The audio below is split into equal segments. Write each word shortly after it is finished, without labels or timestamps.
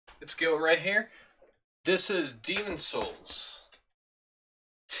it's Guil right here. This is Demon Souls.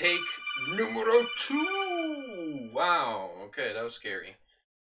 Take numero 2! Wow, okay, that was scary.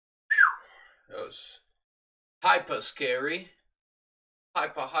 Whew. That was hyper scary.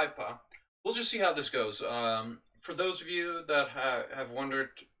 Hyper. We'll just see how this goes. For those of you that have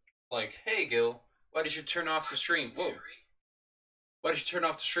wondered, like, hey Guil, why did you turn off the stream? Whoa. Why did you turn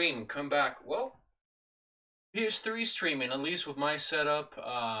off the stream and come back? Well, PS3 streaming, at least with my setup,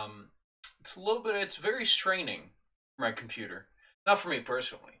 it's very straining for my computer. Not for me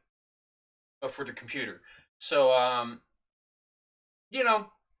personally, but for the computer. So, you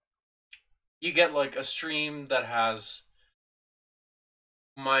know, you get like a stream that has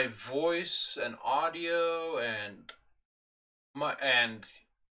my voice and audio and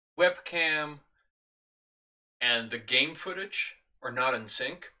webcam and the game footage are not in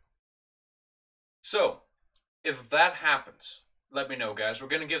sync. So, if that happens, let me know, guys. We're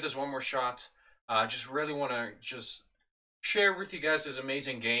going to give this one more shot. Just really want to just share with you guys this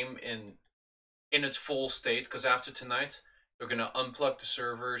amazing game in its full state, because after tonight, they're going to unplug the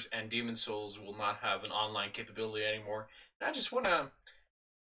servers and Demon Souls will not have an online capability anymore. And I just want to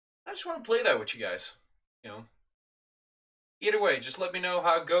play that with you guys, you know. Either way, just let me know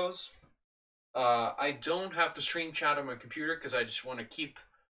how it goes. I don't have the stream chat on my computer because I just want to keep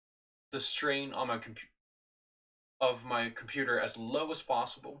the strain on my computer as low as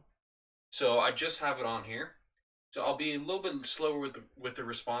possible. So I just have it on here. So I'll be a little bit slower with the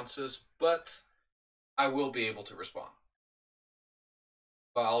responses, but I will be able to respond.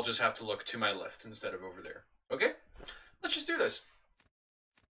 But I'll just have to look to my left instead of over there. Okay? Let's just do this.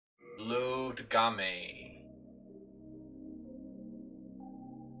 Load game.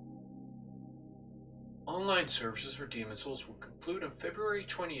 Online services for Demon Souls will conclude on February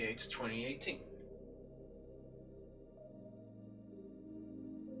 28, 2018.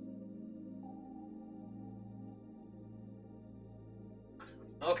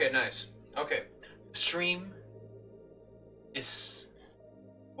 Okay, nice. Okay. The stream is,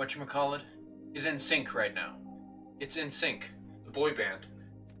 whatchamacallit, is in sync right now. It's in sync. The boy band.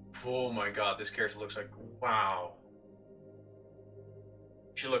 Oh my god, this character looks like, wow.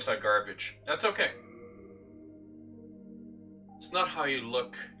 She looks like garbage. That's okay. It's not how you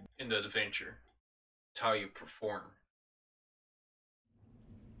look in the adventure. It's how you perform.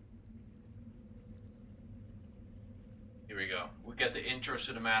 Here we go. We get the intro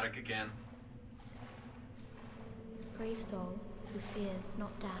cinematic again. Brave soul who fears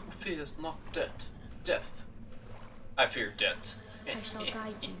not death. Who fears not death. I fear death. I shall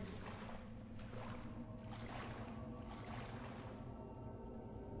guide you.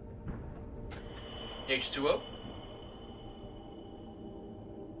 H2O.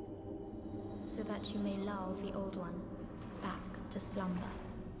 So that you may lull the old one back to slumber.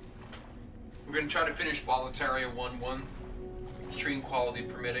 We're going to try to finish Boletaria 1-1, stream quality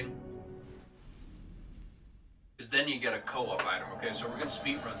permitting. Because then you get a co-op item, okay? So we're going to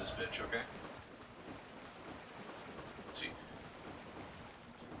speedrun this bitch, okay? Let's see.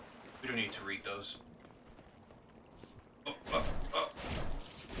 We don't need to read those. Oh.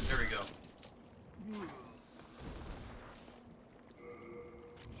 There we go.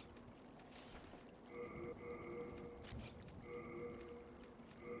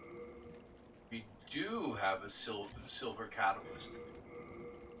 We do have a silver catalyst.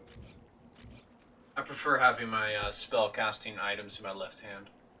 I prefer having my spell casting items in my left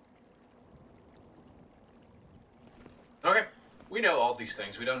hand. Okay, we know all these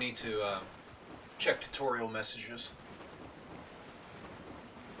things. We don't need to check tutorial messages.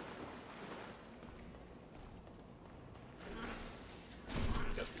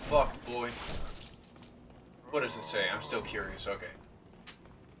 Get fucked, boy. What does it say? I'm still curious. Okay.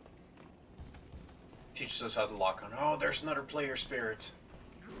 Teaches us how to lock on. Oh, there's another player spirit.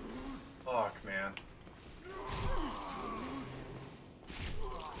 Fuck, man.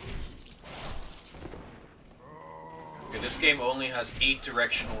 Okay, this game only has 8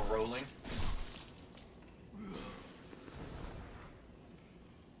 directional rolling.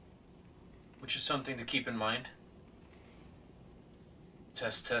 Which is something to keep in mind.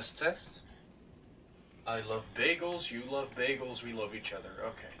 Test. I love bagels, you love bagels, we love each other.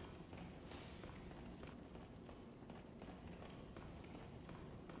 Okay.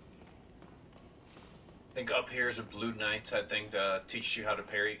 I think up here is a blue knight, I think, teaches you how to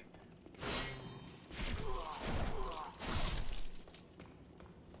parry.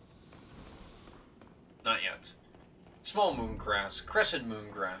 Not yet. Small moongrass, crescent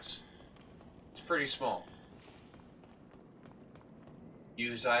moongrass. It's pretty small.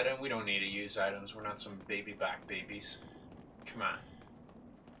 Use item? We don't need to use items. We're not some baby back babies. Come on.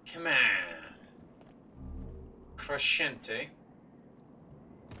 Come on. Crescente.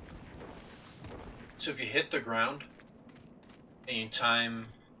 So if you hit the ground and you time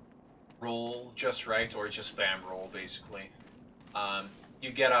roll just right, or just spam roll basically, you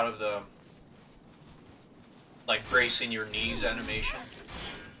get out of the like bracing your knees animation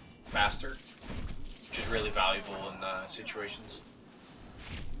faster, which is really valuable in situations.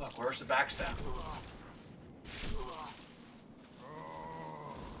 Look, where's the backstab?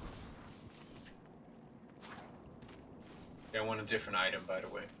 Yeah, I want a different item, by the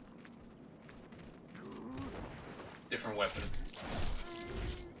way. Different weapon.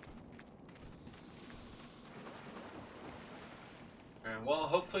 Well,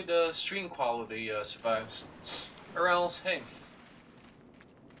 hopefully the stream quality survives. Or else, hey,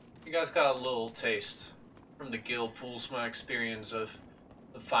 you guys got a little taste from the guilpoelsma experience of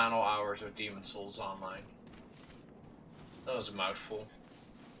the final hours of Demon Souls Online. That was a mouthful.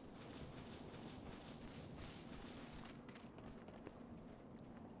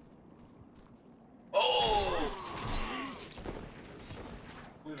 Oh!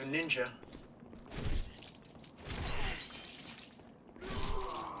 We have a ninja.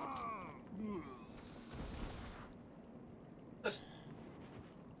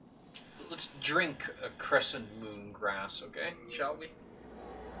 Let's drink a crescent moon grass, okay? Shall we?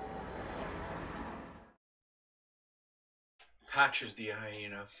 Patches the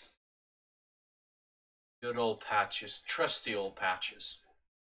hyena. Good old Patches. Trusty old Patches.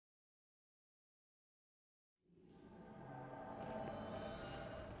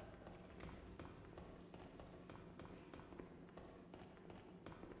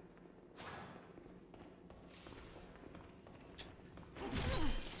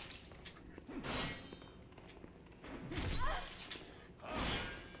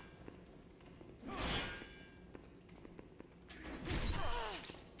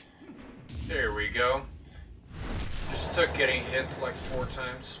 There we go. Just took getting hit like 4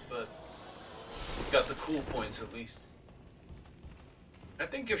 times, but got the cool points at least. I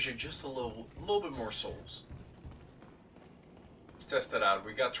think gives you just a little bit more souls. Let's test it out.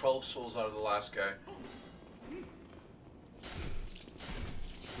 We got 12 souls out of the last guy.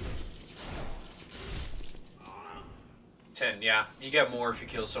 $10, yeah. You get more if you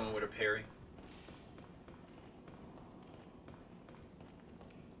kill someone with a parry.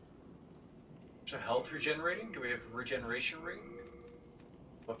 Is that health regenerating? Do we have a regeneration ring?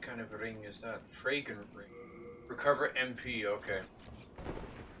 What kind of ring is that? Fragrant ring. Recover MP, okay.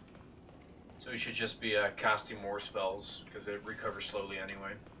 So we should just be casting more spells, because it recovers slowly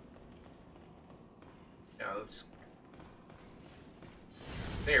anyway. Yeah, let's...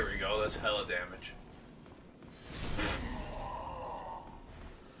 There we go, that's hella damage.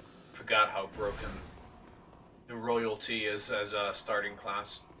 Forgot how broken the royalty is as a starting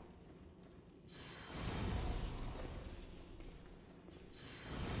class.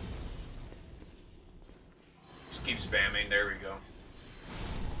 Just keep spamming, there we go.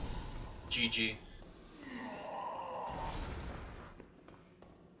 GG.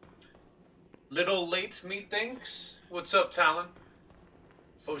 Little late, methinks? What's up, Talon?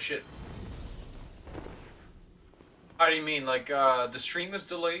 Oh shit. How do you mean, like, the stream is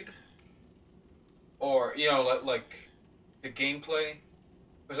delayed? Or, you know, like the gameplay?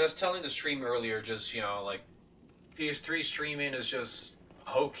 Because I was telling the stream earlier, just, you know, like, PS3 streaming is just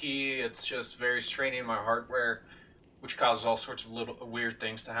hokey, it's just very straining my hardware, which causes all sorts of little weird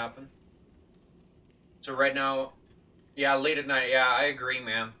things to happen. So right now, yeah, late at night, yeah, I agree,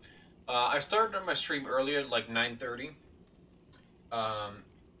 man. I started on my stream earlier at like 9:30,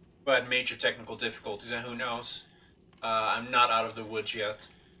 but had major technical difficulties, and who knows? I'm not out of the woods yet.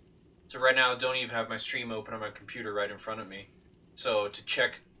 So right now, I don't even have my stream open on my computer right in front of me. So to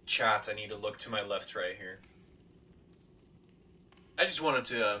check chat, I need to look to my left right here. I just wanted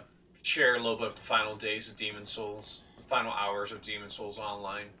to share a little bit of the final days of Demon Souls, the final hours of Demon Souls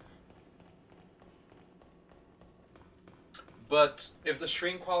Online. But if the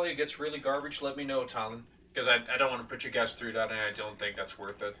stream quality gets really garbage, let me know, Talon. Because I don't want to put you guys through that, and I don't think that's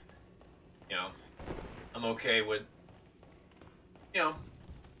worth it. You know, I'm okay with, you know,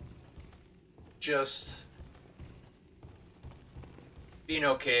 just being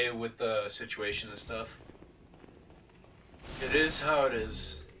okay with the situation and stuff. It is how it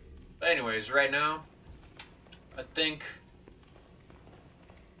is. But anyways, right now, I think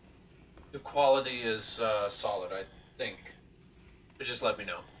the quality is solid, I think. But just let me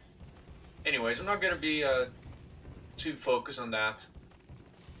know. Anyways, I'm not going to be too focused on that.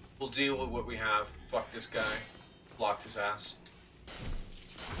 We'll deal with what we have. Fuck this guy. Blocked his ass.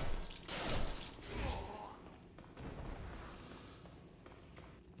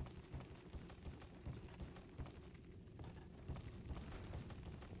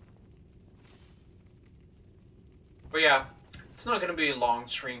 But yeah, it's not going to be a long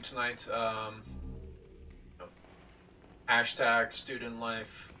stream tonight. Hashtag student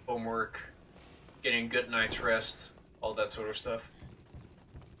life, homework, getting good night's rest, all that sort of stuff.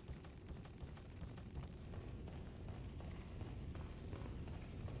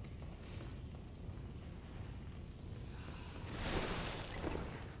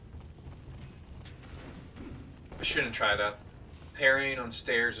 I shouldn't try that. Parrying on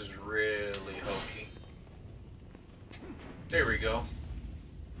stairs is really hokey. There we go.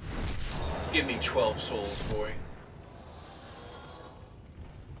 Give me 12 souls, boy.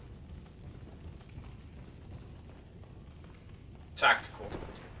 Tactical.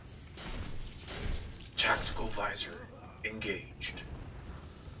 Tactical visor engaged.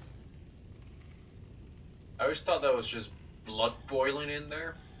 I always thought that was just blood boiling in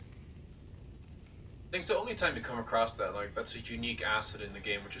there. I think it's the only time to come across that. Like, that's a unique asset in the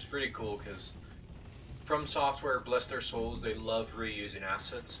game, which is pretty cool because FromSoftware, bless their souls, they love reusing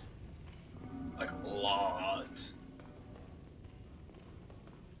assets. Like, a lot.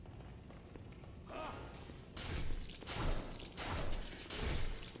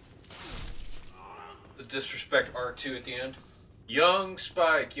 The disrespect R2 at the end. Young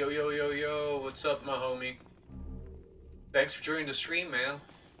Spike, yo yo yo yo, what's up my homie? Thanks for joining the stream, man.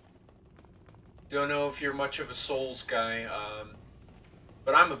 Don't know if you're much of a Souls guy,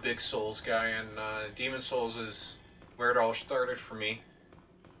 but I'm a big Souls guy, and Demon Souls is where it all started for me.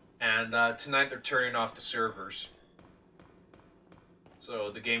 And tonight they're turning off the servers.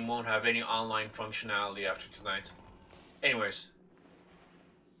 So the game won't have any online functionality after tonight. Anyways.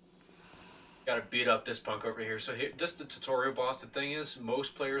 Gotta beat up this punk over here. So here, this is the tutorial boss. The thing is,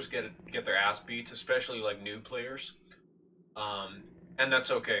 most players get their ass beat, especially like new players. And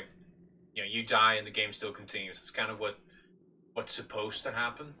that's okay. You know, you die and the game still continues. It's kind of what's supposed to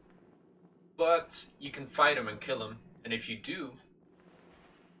happen. But you can fight him and kill him, and if you do,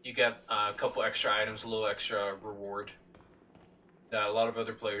 you get a couple extra items, a little extra reward that a lot of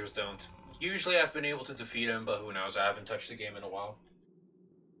other players don't. Usually I've been able to defeat him, but who knows, I haven't touched the game in a while.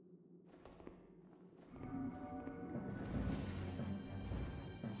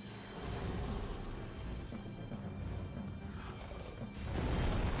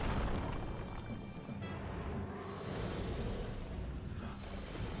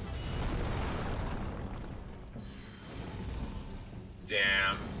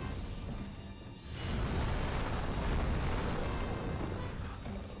 Damn.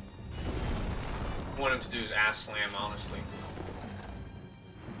 I want him to do his ass slam, honestly.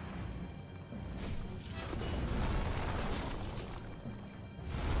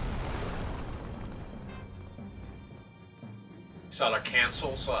 Saw that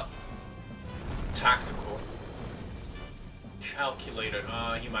cancel, saw tactical. Calculated.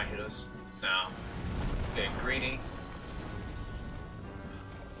 He might hit us. No. Getting greedy.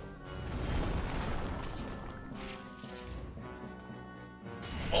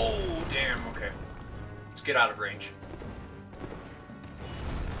 Oh, damn, okay. Let's get out of range.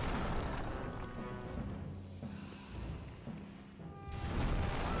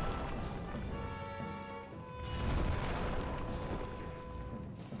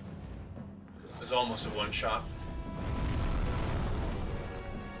 It was almost a one-shot.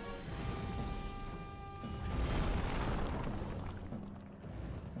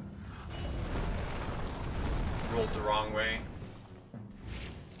 Rolled the wrong way.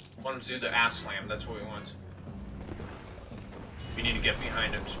 Want him to do the ass slam, that's what we want. We need to get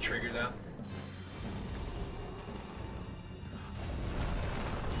behind him to trigger that.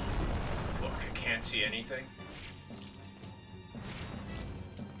 Fuck, I can't see anything.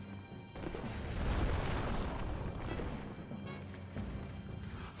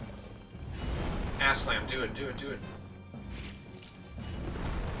 Ass slam, do it, do it, do it.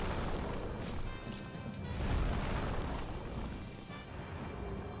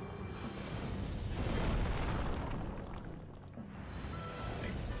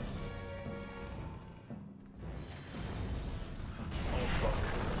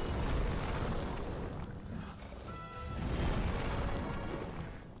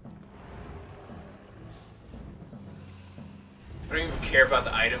 I don't even care about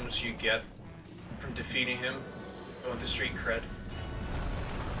the items you get from defeating him. I want the street cred.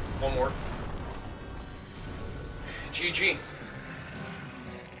 One more. GG.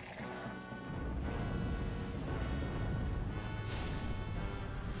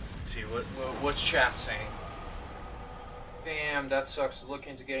 Let's see, what's chat saying? Damn, that sucks.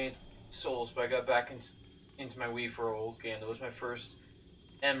 Looking to get into Souls, but I got back into my Wii for a whole game. That was my first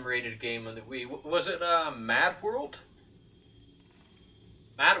M-rated game on the Wii. Was it Mad World?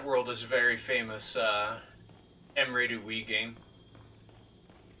 Mad World is a very famous M-rated Wii game.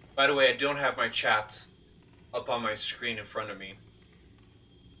 By the way, I don't have my chat up on my screen in front of me,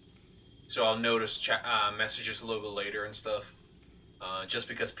 so I'll notice messages a little bit later and stuff. Just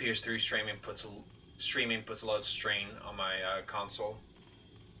because PS3 streaming puts a lot of strain on my console.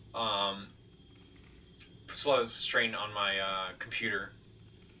 Puts a lot of strain on my computer,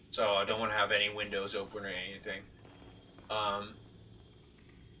 so I don't want to have any windows open or anything.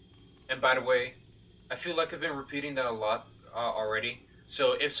 And by the way, I feel like I've been repeating that a lot already.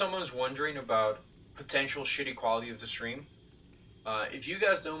 So if someone's wondering about potential shitty quality of the stream, if you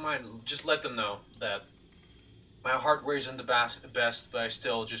guys don't mind, just let them know that my hardware isn't the best, but I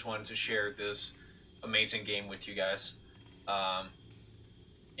still just wanted to share this amazing game with you guys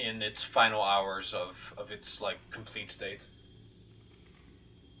in its final hours of its like complete state.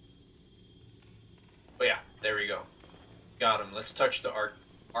 But yeah, there we go. Got him. Let's touch the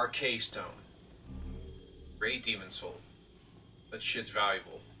arcade stone. Great demon soul. That shit's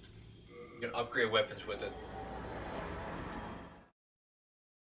valuable. You can upgrade weapons with it.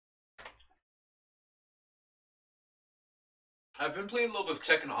 I've been playing a little bit of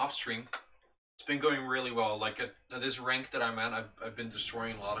Tekken off stream. It's been going really well. Like at this rank that I'm at, I've been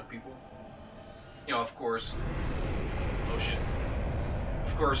destroying a lot of people. You know, of course. Oh shit.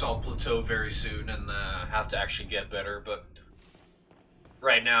 Of course, I'll plateau very soon and have to actually get better. But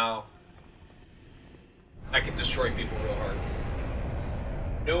right now, I can destroy people real hard.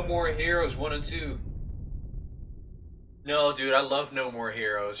 No More Heroes 1 and 2. No, dude, I love No More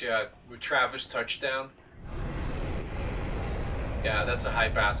Heroes. Yeah, with Travis Touchdown. Yeah, that's a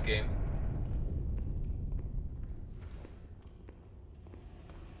high-pass game.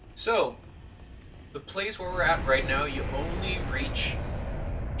 So, the place where we're at right now, you only reach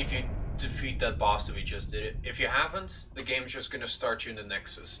if you defeat that boss that we just did. If you haven't, the game's just going to start you in the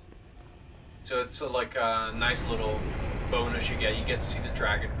Nexus. So it's like a nice little bonus you get. You get to see the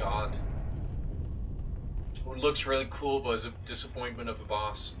Dragon God, who looks really cool, but is a disappointment of a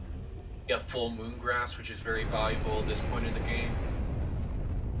boss. You got full moon grass, which is very valuable at this point in the game.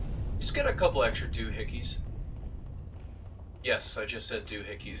 Just get a couple extra doohickeys. Yes, I just said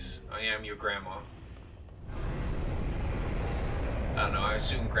doohickeys. I am your grandma. I don't know, I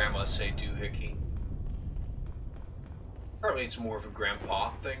assume grandmas say doohickey. Probably it's more of a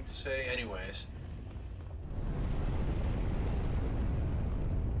grandpa thing to say, anyways.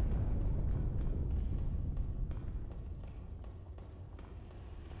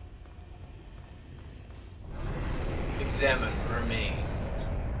 Examine remains.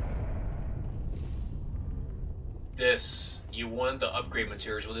 This, you want the upgrade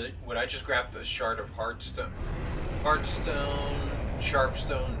materials. Would I just grab the shard of Heartstone? Heartstone,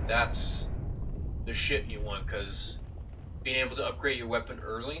 Sharpstone, that's the shit you want, because being able to upgrade your weapon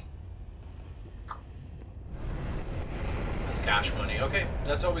early, that's cash money. Okay,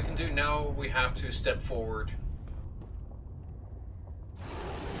 that's all we can do. Now we have to step forward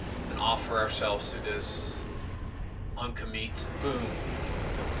and offer ourselves to this Uncommit. Boom.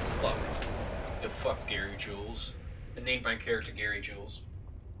 Fucked. You fucked Gary Jules. I named my character Gary Jules.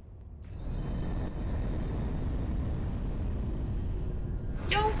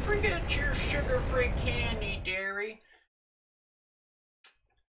 Don't forget your sugar-free candy, Derry.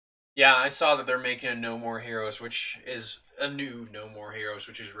 Yeah, I saw that they're making a No More Heroes, which is a new No More Heroes,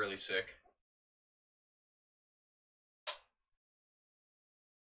 which is really sick.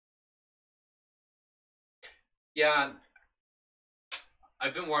 Yeah,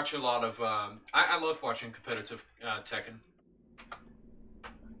 I've been watching a lot of, I love watching competitive Tekken.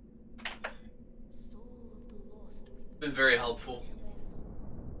 Been very helpful.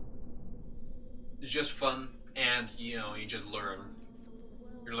 It's just fun, and, you know, you just learn.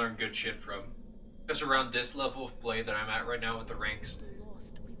 You learn good shit from. Because around this level of play that I'm at right now with the ranks,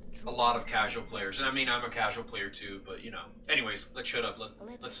 a lot of casual players. And I mean, I'm a casual player too, but, you know. Anyways, let's shut up.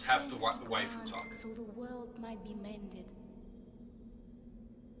 Let's have the waifu talk. So the world might be mended.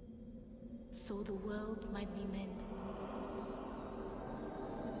 So the world might be mended.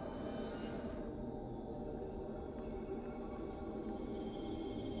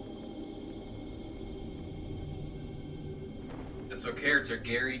 That's our character,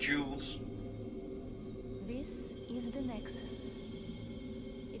 Gary Jules. This is the Nexus.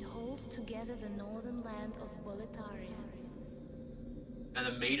 It holds together the northern land of Boletaria. And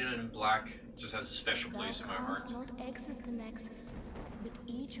the Maiden in Black just has a special place in my heart. Thou canst not exit the Nexus, but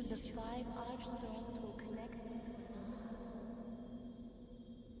each of the 5 archstones will connect them to another.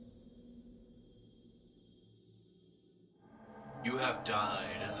 You have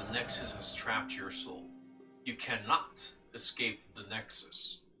died, and the Nexus has trapped your soul. You cannot escape the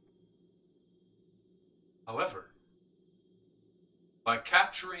Nexus. However, by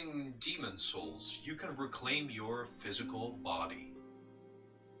capturing demon souls, you can reclaim your physical body.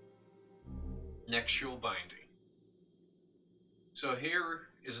 Nexual binding. So here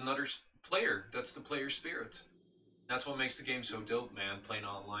is another player. That's the player spirit. That's what makes the game so dope, man, playing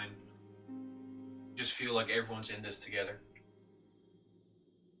online. You just feel like everyone's in this together.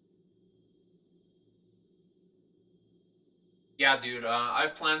 Yeah, dude, I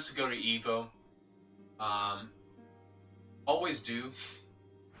have plans to go to EVO. Always do.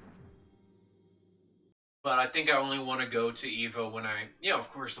 But I think I only want to go to EVO when yeah,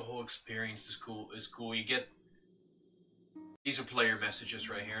 of course, the whole experience is cool. You get... These are player messages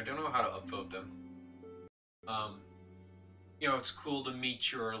right here. I don't know how to upvote them. You know, it's cool to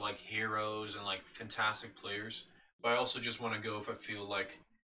meet your, like, heroes and, like, fantastic players. But I also just want to go if I feel like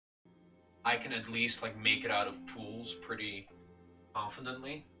I can at least, like, make it out of pools pretty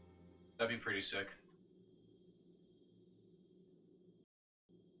confidently. That'd be pretty sick.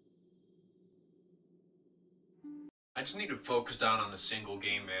 I just need to focus down on a single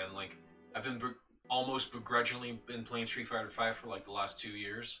game, man. Like, I've been almost begrudgingly been playing Street Fighter V for, like, the last 2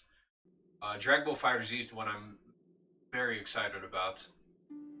 years. Dragon Ball FighterZ is the one I'm very excited about.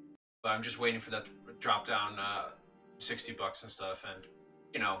 But I'm just waiting for that to drop down $60 and stuff, and,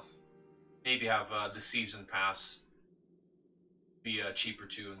 you know, maybe have the season pass be cheaper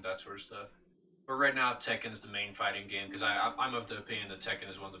too and that sort of stuff. But right now, Tekken's the main fighting game, because I'm of the opinion that Tekken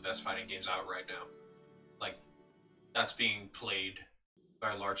is one of the best fighting games out right now. Like, that's being played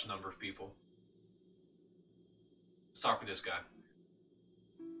by a large number of people. Let's talk with this guy.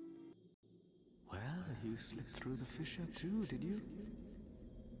 Well, you slipped through the fissure too, did you?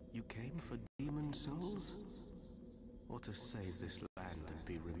 You came for demon souls? Or to save this land and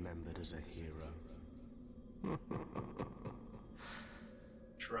be remembered as a hero?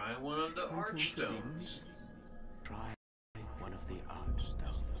 Try one of the Archstones. Try one of the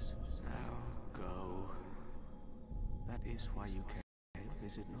Archstones. Now go. That is why you came,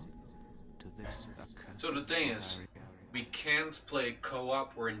 is it not? To this accursed... So the thing is, we can't play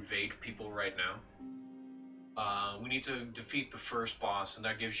co-op or invade people right now. We need to defeat the first boss, and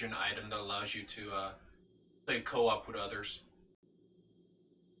that gives you an item that allows you to play co-op with others.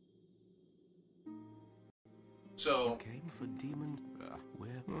 So, came for demon.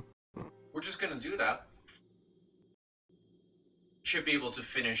 We're just gonna do that. Should be able to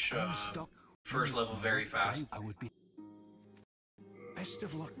finish first level very fast. I would be. Best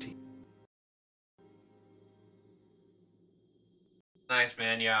of luck to you. Nice,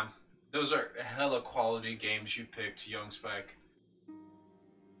 man, yeah. Those are hella quality games you picked, Young Spike.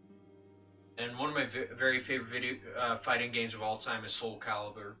 And one of my very favorite fighting games of all time is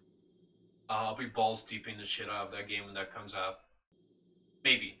SoulCalibur. I'll be balls deeping the shit out of that game when that comes out.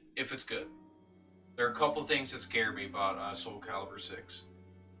 Maybe, if it's good. There are a couple things that scare me about SoulCalibur 6.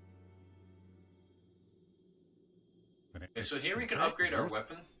 Okay, so here we can upgrade our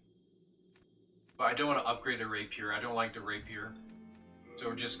weapon. But I don't want to upgrade the rapier. I don't like the rapier. So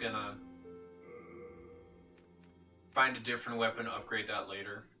we're just gonna find a different weapon, upgrade that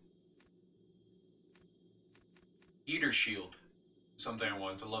later. Heater shield. Something I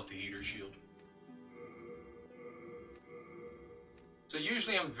want. I love the heater shield. So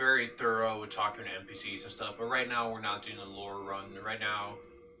usually I'm very thorough with talking to NPCs and stuff, but right now we're not doing a lore run. Right now,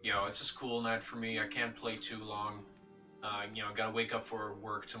 you know, it's a school night for me. I can't play too long. You know, gotta wake up for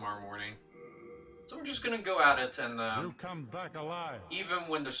work tomorrow morning. So I'm just gonna go at it, and you'll come back alive. Even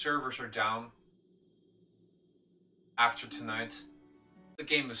when the servers are down after tonight, the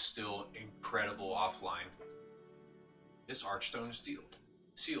game is still incredible offline. This Archstone is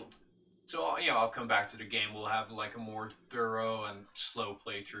sealed. So, you know, I'll come back to the game. We'll have like a more thorough and slow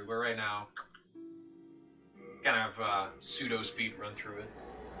playthrough. But right now, kind of pseudo speed run through it.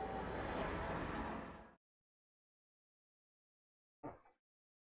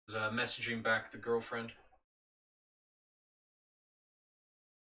 Is messaging back the girlfriend.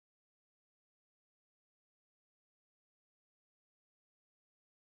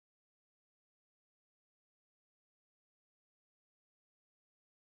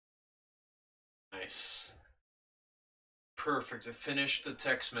 Nice. Perfect. I finished the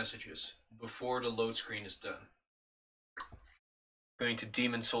text messages before the load screen is done. Going to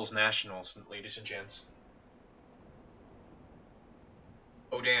Demon Souls Nationals, ladies and gents.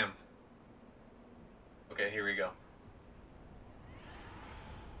 Oh, damn. Okay, here we go.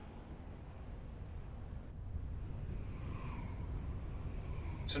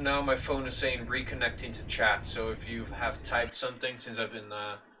 So now my phone is saying reconnecting to chat, so if you have typed something since I've been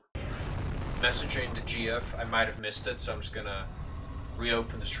messaging the GF, I might have missed it, so I'm just gonna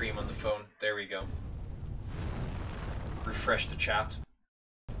reopen the stream on the phone. There we go. refresh the chat.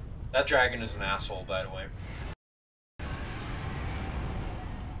 That dragon is an asshole, by the way.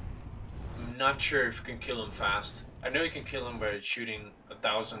 I'm not sure if you can kill him fast. I know you can kill him by shooting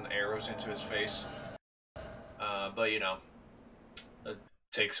 1,000 arrows into his face. But you know, it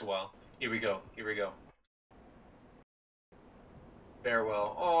takes a while. Here we go, here we go.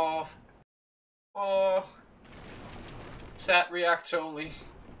 Farewell. Oh. Oh. Sat reacts only.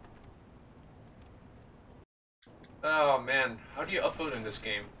 Oh man, how do you upload in this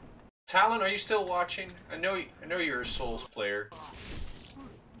game? Talon, are you still watching? I know you're a Souls player.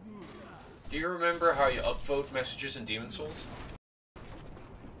 Do you remember how you upvote messages in Demon Souls?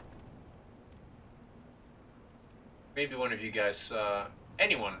 Maybe one of you guys,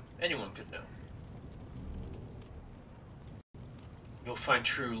 anyone could know. You'll find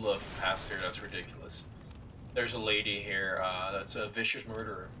true love past there. That's ridiculous. There's a lady here, that's a vicious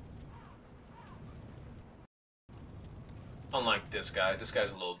murderer. Unlike this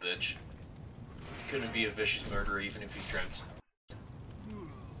guy's a little bitch. He couldn't be a vicious murderer even if he dreamt.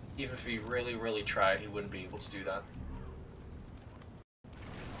 Even if he really, really tried, he wouldn't be able to do that.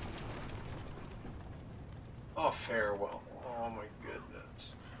 Oh, farewell. Oh my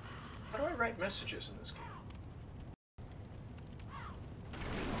goodness. How do I write messages in this game?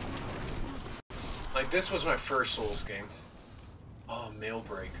 Like, this was my first Souls game. Oh,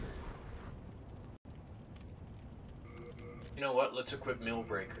 Mailbreaker. You know what? Let's equip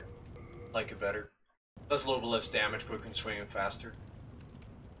Mailbreaker. Like it better. Does a little bit less damage, but we can swing it faster.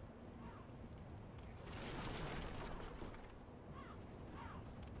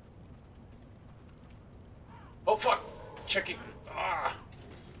 Oh fuck! Checking. Ah!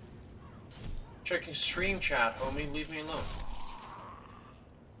 Checking stream chat, homie. Leave me alone.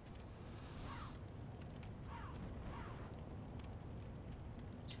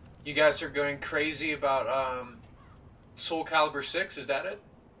 You guys are going crazy about SoulCalibur 6, is that it?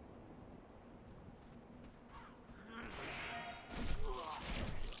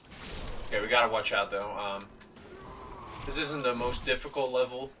 Okay, we gotta watch out though. This isn't the most difficult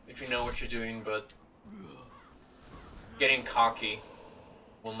level if you know what you're doing, but getting cocky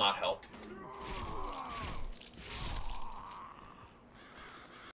will not help.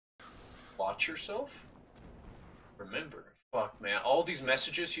 Watch yourself? Remember. Fuck, man. All these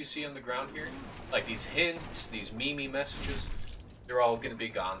messages you see on the ground here, like these hints, these meme messages, they're all gonna be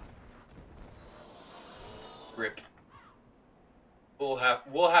gone. Rip. We'll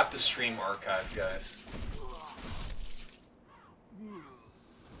have to stream archive, guys.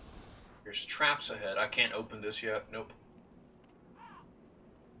 There's traps ahead. I can't open this yet. Nope.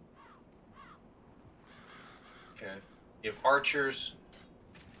 Okay. You have archers.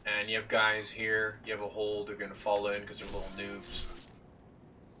 And you have guys here, you have a hole, they're gonna fall in because they're little noobs.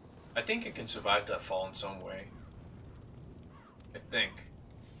 I think it can survive that fall in some way. I think.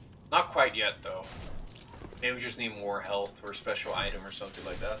 Not quite yet though. Maybe we just need more health or a special item or something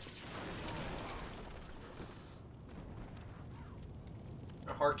like that.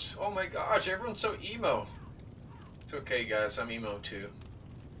 My heart's... Oh my gosh, everyone's so emo. It's okay guys, I'm emo too.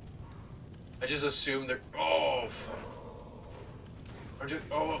 I just assume they're... Oh, fuck.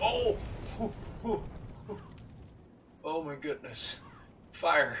 Oh my goodness.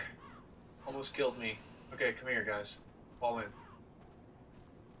 Fire. Almost killed me. Okay, come here guys. Fall in.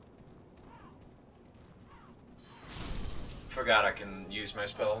 Forgot I can use my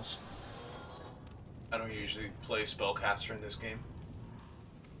spells. I don't usually play spellcaster in this game.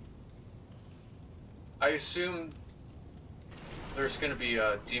 I assume there's gonna be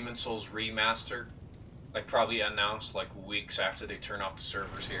a Demon Souls remaster. Like, probably announced, like, weeks after they turn off the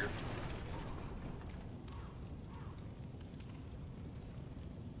servers here.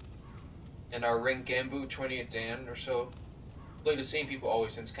 And our Ring Gambu 20th Dan or so. Play the same people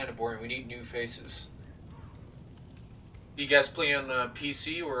always, and it's kind of boring. We need new faces. Do you guys play on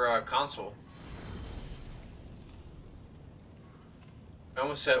PC or console? I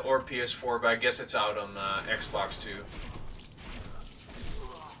almost said or PS4, but I guess it's out on Xbox too.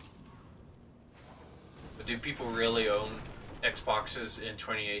 But do people really own Xboxes in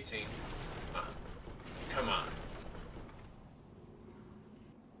 2018? Come on.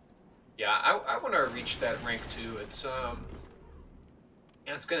 Yeah, I want to reach that rank too. It's yeah,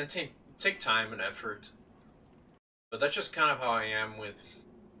 it's gonna take time and effort. But that's just kind of how I am with...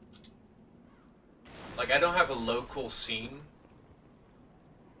 Like, I don't have a local scene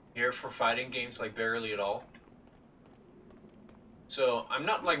here for fighting games, like barely at all. So I'm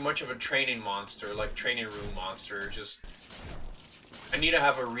not like much of a training monster, like training room monster. Just I need to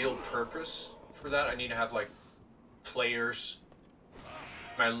have a real purpose for that. I need to have like players,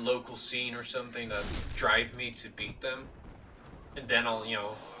 my local scene or something that drive me to beat them. and then I'll, you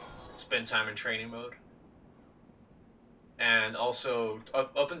know, spend time in training mode. And also,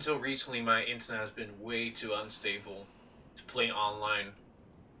 up until recently, my internet has been way too unstable to play online.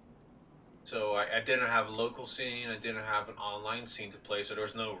 So I didn't have a local scene, I didn't have an online scene to play, so there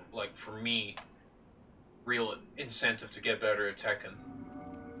was no, like, for me, real incentive to get better at Tekken.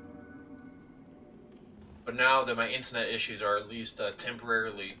 But now that my internet issues are at least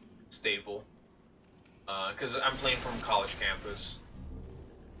temporarily stable, because I'm playing from college campus,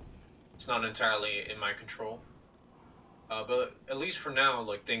 it's not entirely in my control. But at least for now,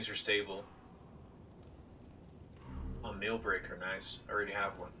 like, things are stable. Oh, meal breaker, nice. I already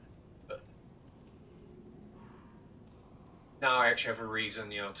have one. But now I actually have a reason,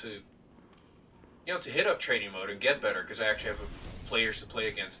 you know, to hit up training mode and get better, because I actually have players to play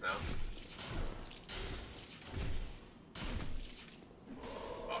against now.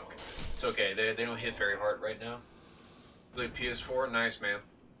 Fuck. It's okay, they don't hit very hard right now. Play PS4, nice, man.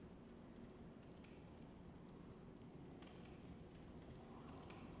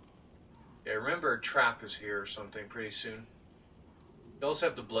 Yeah, remember Trap is here or something pretty soon. You also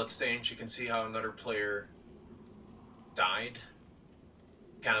have the bloodstains. You can see how another player died.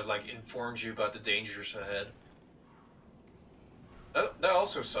 Kind of like informs you about the dangers ahead. That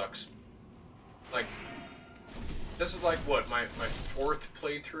also sucks. Like, this is like what, my 4th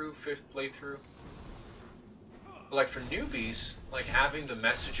playthrough, 5th playthrough? But like for newbies, like having the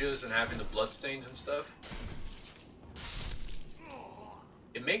messages and having the bloodstains and stuff,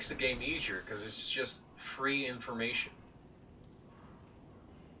 it makes the game easier because it's just free information.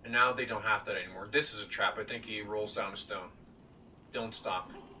 And now they don't have that anymore. This is a trap. I think he rolls down a stone. Don't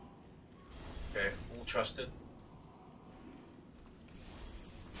stop. Okay, we'll trust it.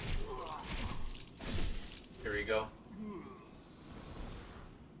 Here we go.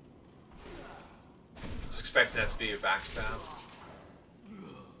 I was expecting that to be a backstab.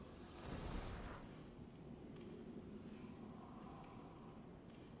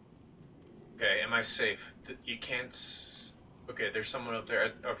 Okay, am I safe? You can't... Okay, there's someone up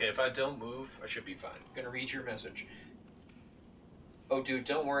there. Okay, if I don't move, I should be fine. I'm gonna read your message. Oh, dude,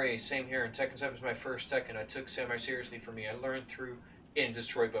 don't worry. Same here. Tekken 7 was my first Tekken. I took samurai seriously for me. I learned through getting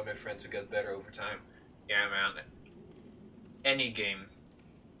destroyed by my friends to get better over time. Yeah, man. Any game.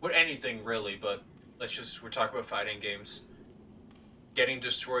 Well, anything, really, but we're talking about fighting games. Getting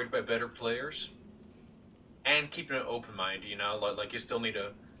destroyed by better players. And keeping an open mind, you know? Like you still need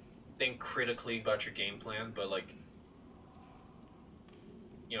to think critically about your game plan, but, like,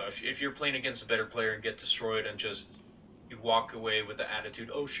 you know, if you're playing against a better player and get destroyed and just... you walk away with the attitude,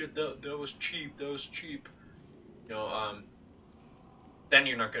 oh shit, that was cheap, you know, then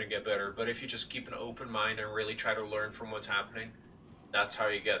you're not going to get better. But if you just keep an open mind and really try to learn from what's happening, that's how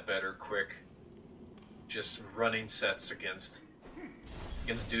you get better quick. Just running sets against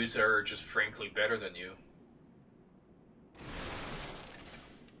dudes that are just frankly better than you.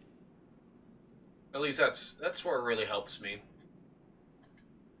 At least that's where it really helps me.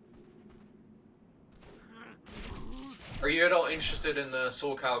 Are you at all interested in the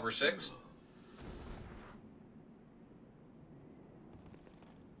SoulCalibur 6?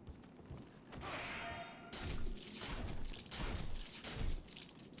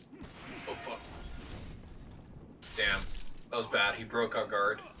 Oh fuck. Damn. That was bad. He broke our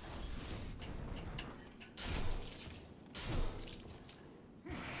guard.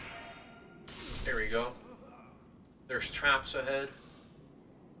 There we go. There's traps ahead.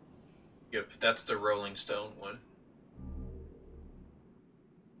 Yep, that's the Rolling Stone one.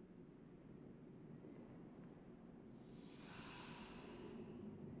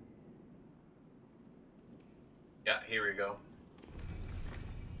 Yeah, here we go.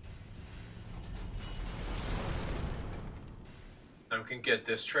 Now we can get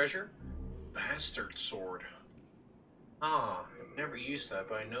this treasure. Bastard sword. Ah, I've never used that,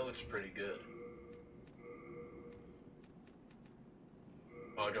 but I know it's pretty good.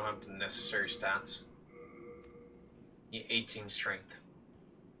 Oh, I don't have the necessary stats. Need 18 strength.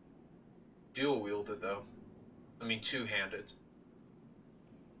 Dual wielded though. I mean two-handed.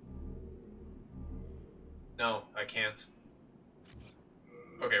 No, I can't.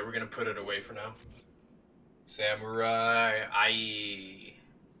 Okay, we're gonna put it away for now. Samurai, aye.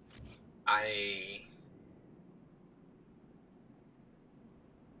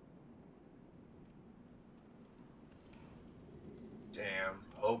 Damn,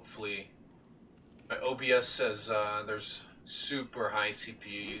 hopefully. My OBS says there's super high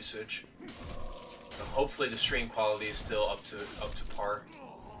CPU usage. So hopefully the stream quality is still up to par.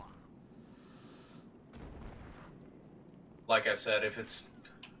 Like I said, if it's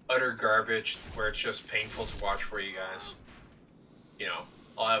utter garbage where it's just painful to watch for you guys, you know,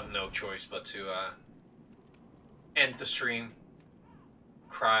 I'll have no choice but to end the stream,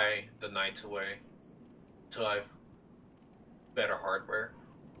 cry the night away until I have better hardware,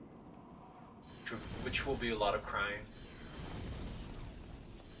 which will be a lot of crying.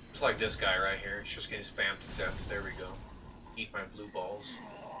 It's like this guy right here. He's just getting spammed to death. There we go. Eat my blue balls.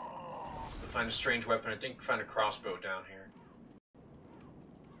 We'll find a strange weapon. I think we'll find a crossbow down here.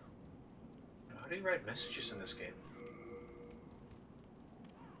 How do you write messages in this game?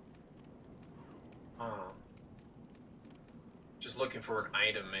 Oh. Just looking for an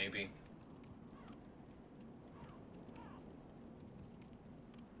item, maybe.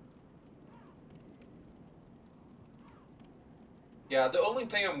 Yeah, the only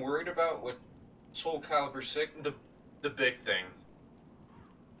thing I'm worried about with SoulCalibur 6, the big thing,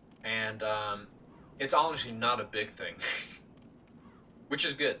 and it's honestly not a big thing, which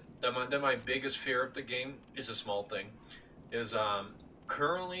is good. That my biggest fear of the game is a small thing, is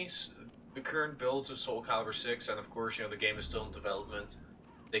currently the current builds of SoulCalibur 6, and of course, you know, the game is still in development,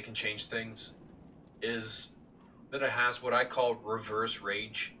 they can change things, is that it has what I call reverse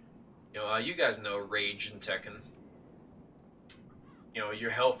rage. You know, you guys know rage in Tekken. You know,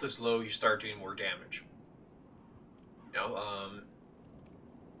 your health is low, you start doing more damage. You know,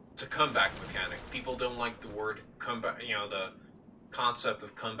 it's a comeback mechanic. People don't like the word comeback, you know, the concept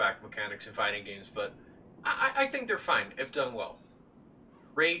of comeback mechanics in fighting games, but I think they're fine if done well.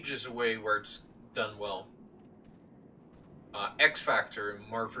 Rage is a way where it's done well. X Factor in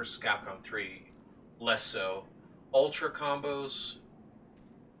Marvel vs. Capcom 3, less so. Ultra combos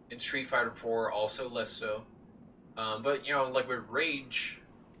in Street Fighter 4, also less so. But, you know, like with Rage,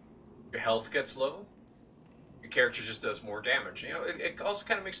 your health gets low, your character just does more damage. You know, it also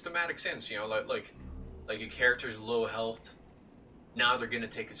kind of makes thematic sense, you know, like your character's low health, now they're gonna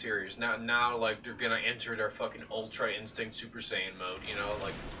take it serious. Now, like, they're gonna enter their fucking Ultra Instinct Super Saiyan mode, you know,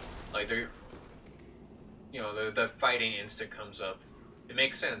 like they're, you know, the fighting instinct comes up. It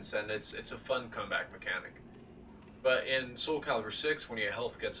makes sense, and it's a fun comeback mechanic. But in SoulCalibur 6, when your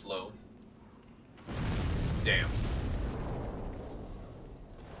health gets low, damn.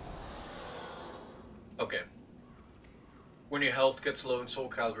 Okay. When your health gets low in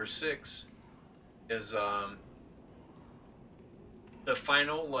SoulCalibur 6 is the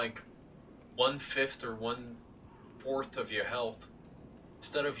final, like, 1/5 or 1/4 of your health,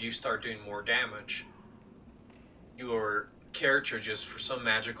 instead of you start doing more damage, your character just for some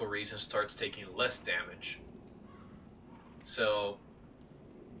magical reason starts taking less damage. So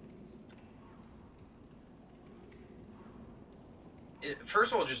it,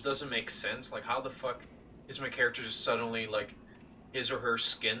 first of all, it just doesn't make sense. Like, how the fuck is my character just suddenly, like, his or her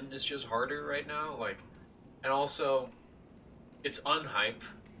skin is just harder right now? Like, and also, it's unhype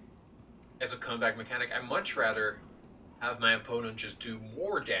as a comeback mechanic. I'd much rather have my opponent just do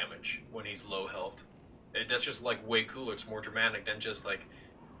more damage when he's low health. That's just, like, way cooler. It's more dramatic than just, like,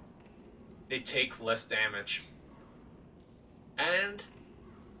 they take less damage. And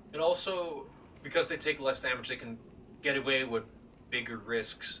it also, because they take less damage, they can get away with bigger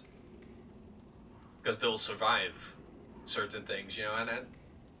risks, because they'll survive certain things, you know. And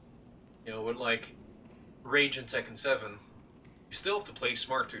you know, with like Rage in Tekken 7, you still have to play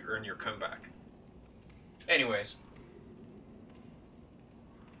smart to earn your comeback. Anyways,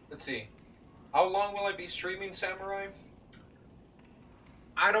 let's see, how long will I be streaming Samurai?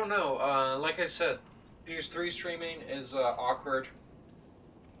 I don't know. Like I said, PS3 streaming is awkward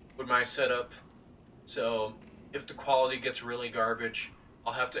with my setup, so if the quality gets really garbage,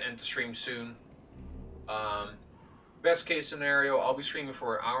 I'll have to end the stream soon. Best case scenario, I'll be streaming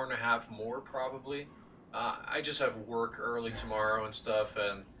for an hour and a half more, probably. I just have work early tomorrow and stuff,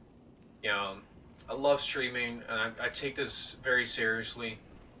 and, you know, I love streaming, and I take this very seriously.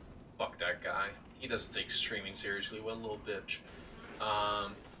 Fuck that guy. He doesn't take streaming seriously. What a little bitch.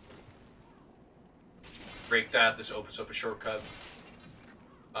 Break that. This opens up a shortcut.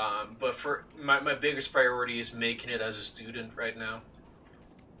 But for my biggest priority is making it as a student right now.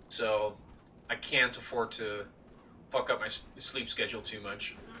 So I can't afford to fuck up my sleep schedule too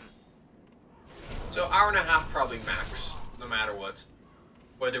much. So hour and a half probably max, no matter what.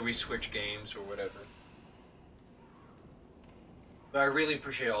 Whether we switch games or whatever. But I really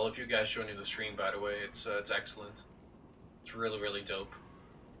appreciate all of you guys joining the stream, by the way. It's excellent. It's really, really dope.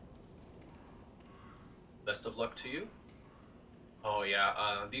 Best of luck to you. Oh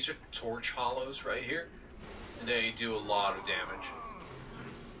yeah, these are torch hollows right here, and they do a lot of damage.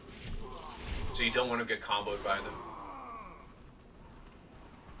 So you don't want to get comboed by them.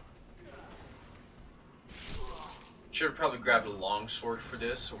 Should have probably grabbed a longsword for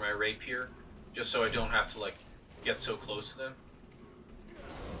this, or my rapier, just so I don't have to, like, get so close to them.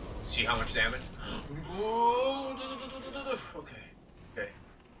 See how much damage? Okay. Okay.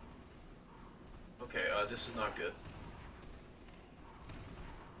 Okay, this is not good.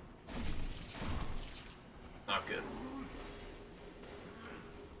 Not good.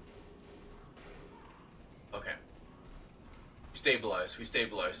 Okay. Stabilize. We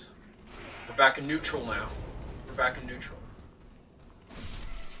stabilized. We're back in neutral now. We're back in neutral.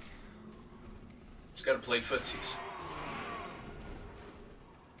 Just gotta play footsies.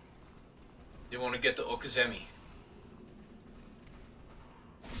 They want to get the Okazemi.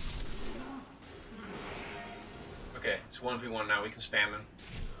 Okay, it's 1v1 now. We can spam him.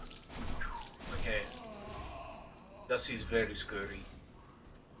 Okay. Dusty's very scary.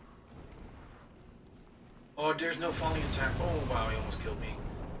 Oh, there's no falling attack. Oh, wow, he almost killed me.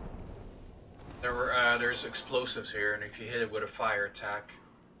 There's explosives here, and if you hit it with a fire attack,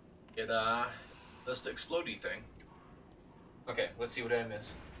 it, does the explodey thing. Okay, let's see what I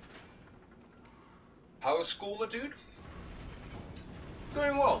miss. How was school, my dude?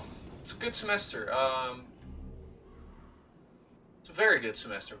 Going well. It's a good semester. It's a very good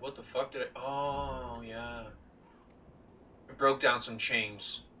semester. What the fuck did I... Oh, yeah. I broke down some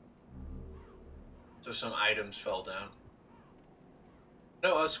chains. So some items fell down.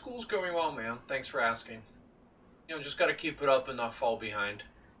 No, school's going well, man. Thanks for asking. You know, just gotta keep it up and not fall behind.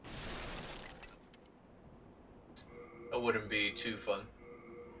 That wouldn't be too fun.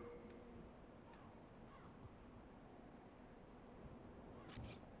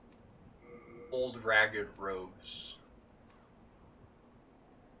 Old ragged robes.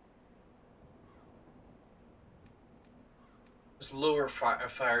 Just lower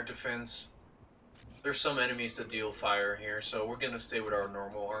fire defense. There's some enemies that deal fire here, so we're gonna stay with our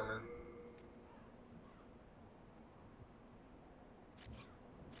normal armor.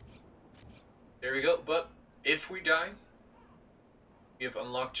 There we go, but if we die, we have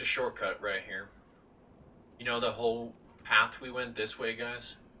unlocked a shortcut right here. You know the whole path we went this way,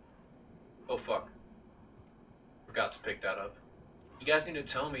 guys? Oh fuck. Forgot to pick that up. You guys need to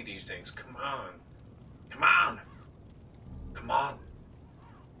tell me these things. Come on. Come on. Come on.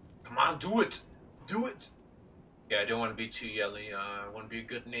 Come on, do it. Do it. Yeah, I don't want to be too yelly. I want to be a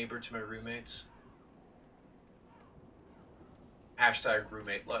good neighbor to my roommates. Hashtag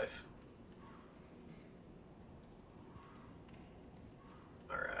roommate life.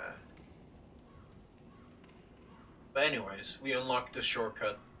 Alright. But anyways, we unlocked the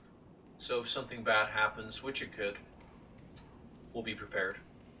shortcut. So if something bad happens, which it could, we'll be prepared.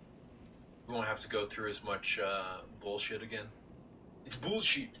 We won't have to go through as much bullshit again. It's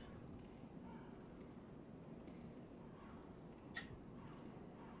bullshit.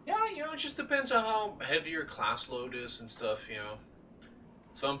 Yeah, you know, it just depends on how heavy your class load is and stuff, you know.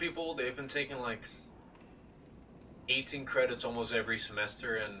 Some people, they've been taking like 18 credits almost every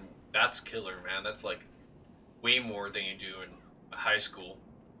semester, and that's killer, man. That's like way more than you do in high school.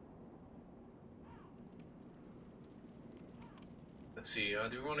 Let's see,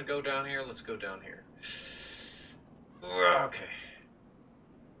 do we want to go down here? Let's go down here. Okay.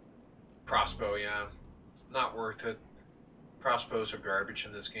 Crossbow, yeah. Not worth it. Crossbows are garbage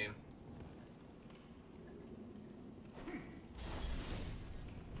in this game.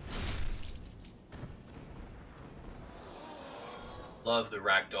 Love the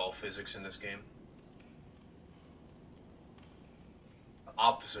ragdoll physics in this game. The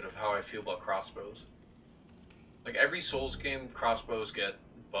opposite of how I feel about crossbows. Like every Souls game, crossbows get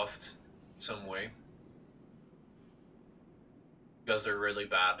buffed in some way. Because they're really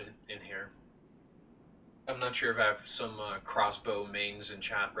bad in here. I'm not sure if I have some crossbow mains in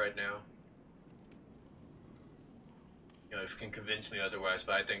chat right now. You know, if you can convince me otherwise,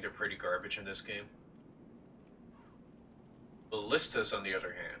 but I think they're pretty garbage in this game. Ballistas, on the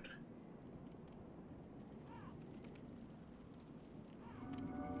other hand.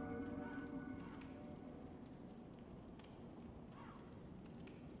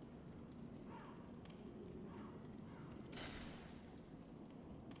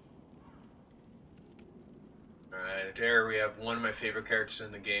 Alright, there we have one of my favorite characters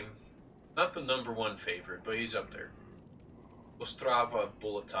in the game. Not the #1 favorite, but he's up there. Ostrava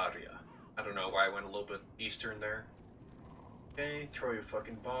Boletaria. I don't know why I went a little bit eastern there. Okay, throw your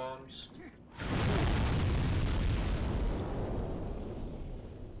fucking bombs.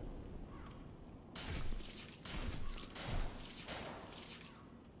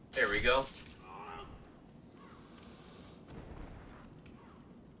 There we go.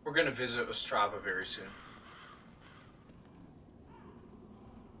 We're gonna visit Ostrava very soon.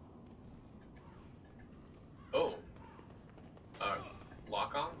 Oh.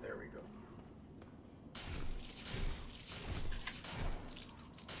 Lock on? There we go.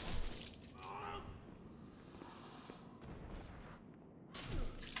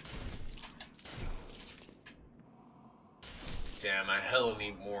 Damn, I hella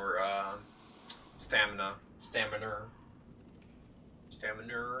need more stamina.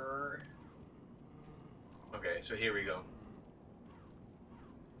 Okay, so here we go.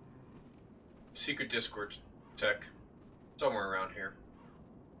 Secret Discord tech. Somewhere around here.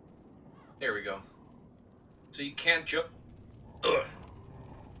 There we go. So you can't jump. Ugh.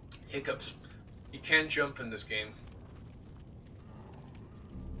 Hiccups. You can't jump in this game.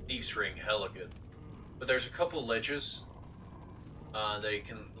 Thieves Ring, hella good. But there's a couple ledges that you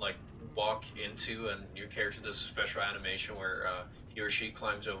can like walk into, and your character does a special animation where he or she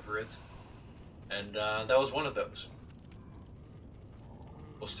climbs over it. And that was one of those.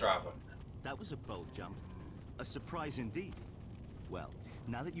 Ostrava. That was a bold jump. A surprise indeed. Well,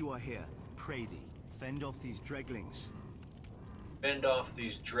 now that you are here, pray thee, fend off these Dreglings. Fend off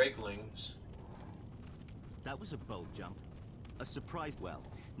these Dreglings? That was a bold jump. A surprise. Well,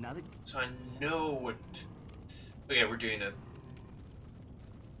 now that... So I know what... Okay, we're doing it.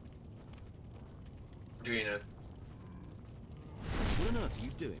 We're doing it. What on earth are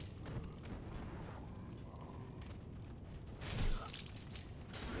you doing?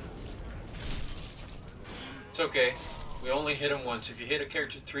 It's okay. We only hit him once. If you hit a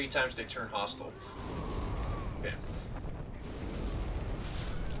character 3 times, they turn hostile. Okay.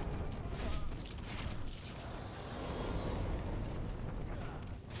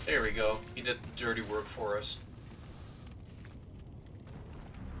 There we go. He did the dirty work for us.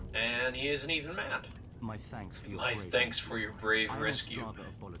 And he isn't even mad. My thanks for your thanks for your brave rescue. I am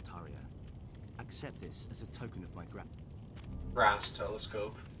of Boletaria. Accept this as a token of my brass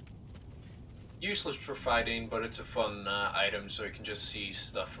telescope. Useless for fighting, but it's a fun item, so you can just see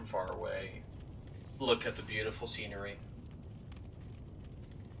stuff from far away. Look at the beautiful scenery.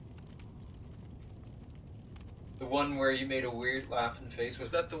 The one where you made a weird laughing face,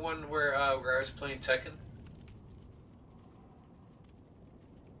 was that the one where I was playing Tekken?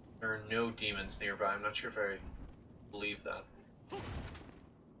 There are no demons nearby. I'm not sure if I believe that.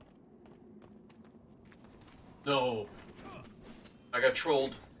 No! I got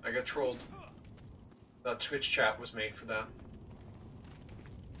trolled. I got trolled. That Twitch chat was made for that.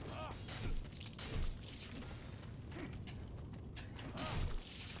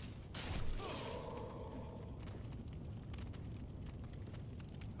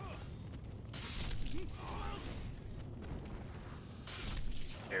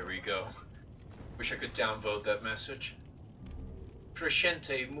 There we go. Wish I could downvote that message.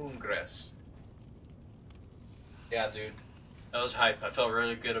 Crescente Moongrass. Yeah, dude. That was hype. I felt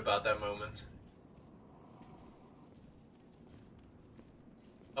really good about that moment.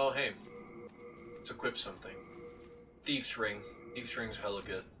 Oh, hey. Let's equip something. Thieves Ring. Thieves Ring's hella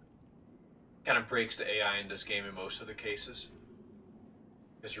good. Kind of breaks the AI in this game in most of the cases.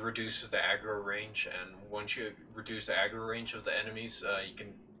 Because it reduces the aggro range, and once you reduce the aggro range of the enemies, you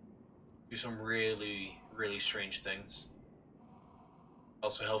can do some really, really strange things.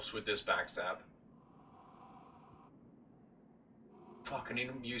 Also helps with this backstab. Fuck, I need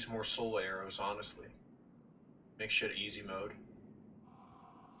to use more soul arrows, honestly. Make shit easy mode.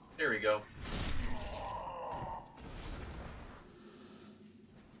 There we go.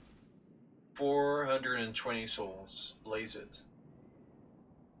 $420 souls. Blaze it.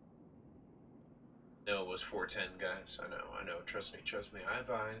 No, it was 410, guys. I know. Trust me. I have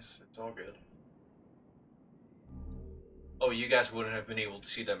eyes. It's all good. Oh, you guys wouldn't have been able to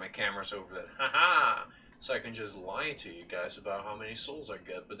see that my camera's over that. Haha! So I can just lie to you guys about how many souls I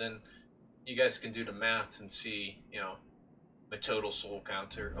get, but then you guys can do the math and see, you know, my total soul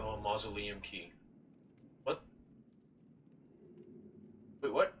counter. Oh, mausoleum key. What?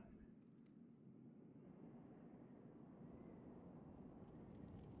 Wait, what?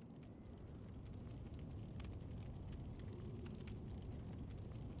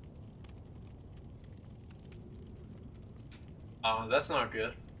 Oh, that's not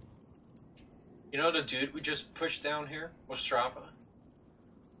good. You know the dude we just pushed down here? Ostrava?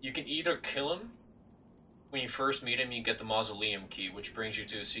 You can either kill him. When you first meet him, you get the mausoleum key, which brings you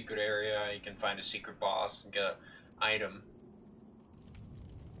to a secret area. You can find a secret boss and get an item.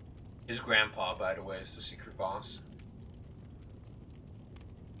 His grandpa, by the way, is the secret boss.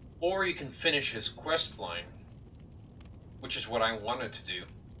 Or you can finish his quest line, which is what I wanted to do.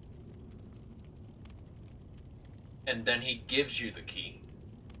 And then he gives you the key.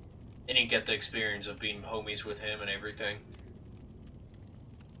 And you get the experience of being homies with him and everything.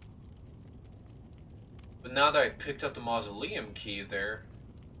 But now that I picked up the mausoleum key there,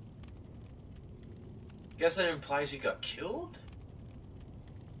 I guess that implies he got killed?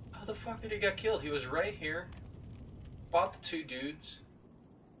 How the fuck did he get killed? He was right here. Fought the two dudes.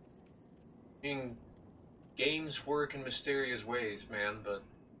 Being Games work in mysterious ways, man, but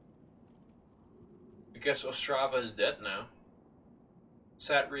I guess Ostrava is dead now.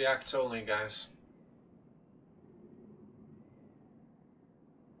 Sat reacts only, guys.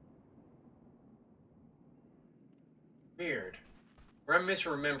 Weird. Or I'm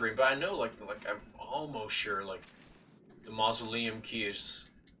misremembering, but I know, like I'm almost sure, like, the mausoleum key is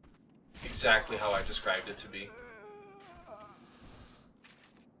exactly how I described it to be.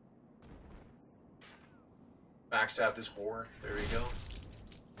 Backstab this whore. There we go.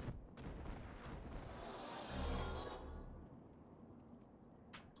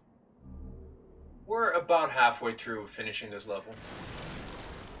 We're about halfway through finishing this level.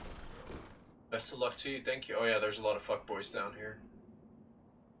 Best of luck to you. Thank you. Oh yeah, there's a lot of fuckboys down here.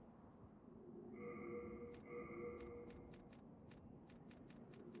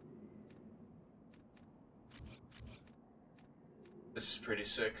 This is pretty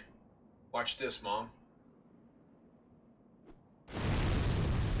sick. Watch this, Mom.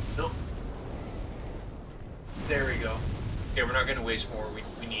 Nope. There we go. Okay, we're not gonna waste more.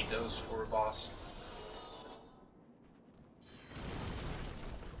 We need those for a boss.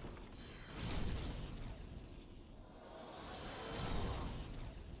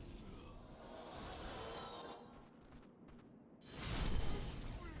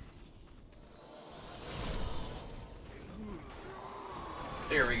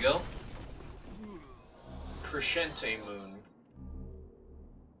 There we go. Crescente Moon.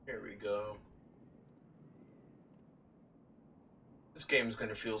 Here we go. This game's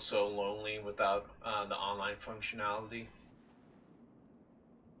gonna feel so lonely without the online functionality.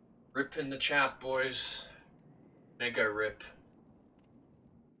 Rip in the chat, boys. Mega rip.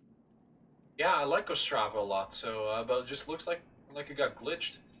 Yeah, I like Ostrava a lot, so but it just looks like it got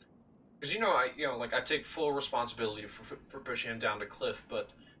glitched. Because I take full responsibility for pushing him down the cliff,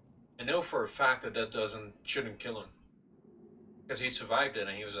 but I know for a fact that shouldn't kill him. Because he survived it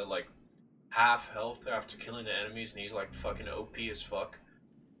and he was at like half health after killing the enemies, and he's like fucking OP as fuck.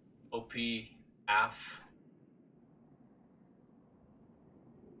 OP AF.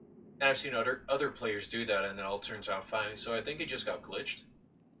 And I've seen other players do that and it all turns out fine, so I think he just got glitched.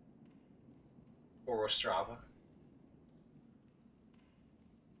 Or Ostrava.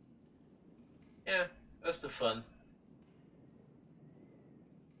 Yeah, that's the fun.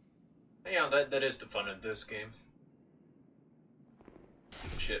 Yeah, that is the fun of this game.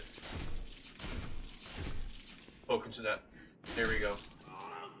 Shit. Spoken to that. There we go.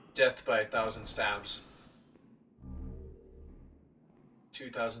 Death by 1,000 stabs.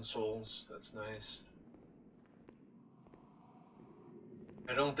 2,000 souls. That's nice.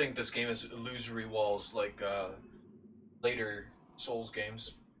 I don't think this game has illusory walls like later Souls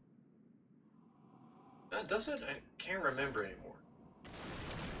games. Does it? I can't remember anymore.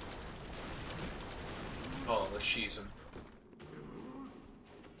 Oh, let's cheese him.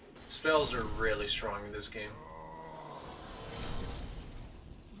 Spells are really strong in this game.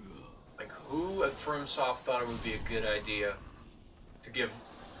 Like, who at FromSoft thought it would be a good idea to give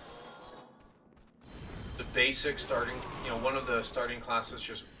the basic starting, one of the starting classes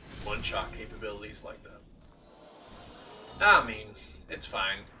just one-shot capabilities like that? I mean, it's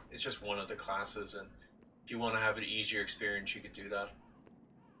fine. It's just one of the classes, and if you want to have an easier experience, you could do that.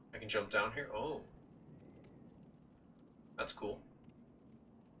 I can jump down here. Oh. That's cool.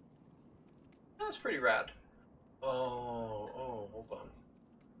 That's pretty rad. Oh, hold on.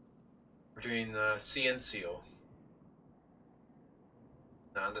 We're doing Ciencio.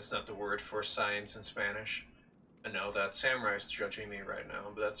 Nah, that's not the word for science in Spanish. I know that Samurai's judging me right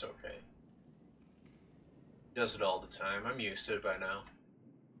now, but that's okay. He does it all the time. I'm used to it by now.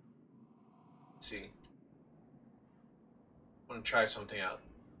 Let's see. I want to try something out.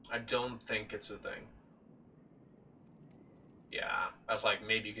 I don't think it's a thing. Yeah, I was like,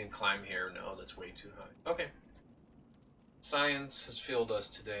 maybe you can climb here. No, that's way too high. Okay. Science has failed us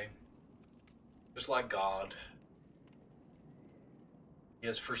today. Just like God. He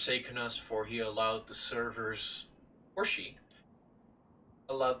has forsaken us, for he allowed the servers, or she,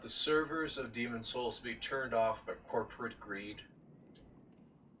 allowed the servers of Demon Souls to be turned off by corporate greed.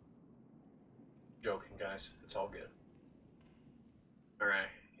 Joking, guys. It's all good. Alright,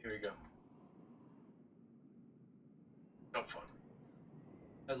 here we go. Oh, fuck.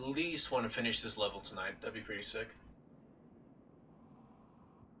 At least want to finish this level tonight. That'd be pretty sick.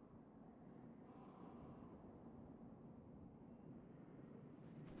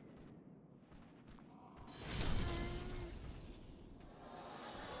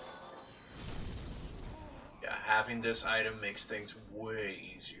 Yeah, having this item makes things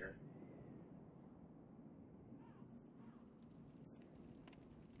way easier.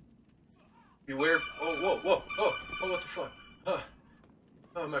 Beware. Oh, whoa, whoa, oh, oh, what the fuck? Huh.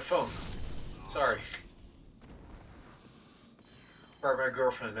 Oh, my phone. Sorry. Probably my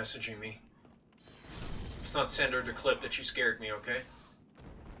girlfriend messaging me. Let's not send her the clip that she scared me, okay?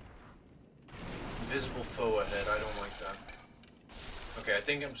 Invisible foe ahead. I don't like that. Okay, I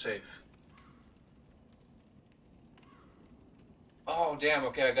think I'm safe. Oh, damn.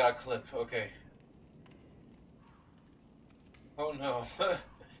 Okay, I got a clip. Okay. Oh, no.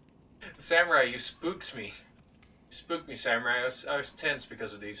 Samurai, you spooked me. You spooked me, Samurai. I was tense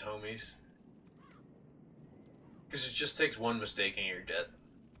because of these homies. Because it just takes one mistake and you're dead.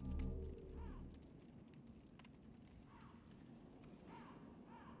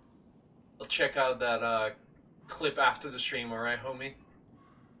 I'll check out that clip after the stream, alright, homie?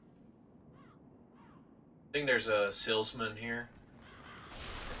 I think there's a salesman here.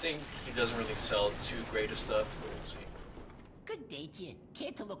 I think he doesn't really sell too great of stuff, but we'll see. Good day to you.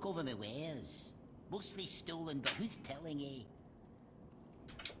 Care to look over my wares? Mostly stolen, but who's telling you?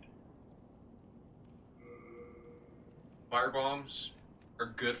 Firebombs are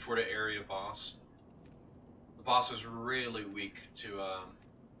good for the area boss. The boss is really weak to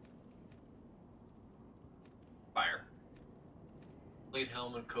fire. Plate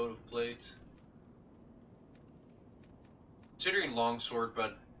helmet, coat of plate. Considering longsword,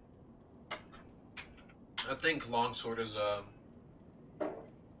 but I think longsword is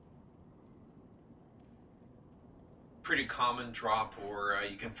pretty common drop, or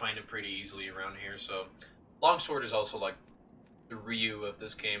you can find it pretty easily around here. So longsword is also like the Ryu of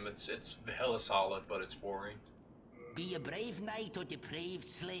this game. It's hella solid, but it's boring. Be a brave knight or depraved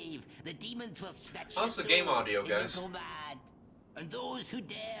slave, the demons will snatch How's your the game soul audio, and you'll guys? go mad. And those who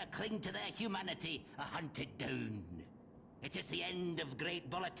dare cling to their humanity are hunted down. It is the end of great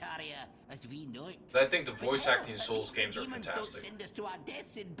Boletaria as we know it. I think the But voice hell, acting in at Souls least the games are demons fantastic. Don't send us to our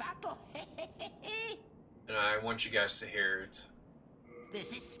deaths in battle. And I want you guys to hear it. There's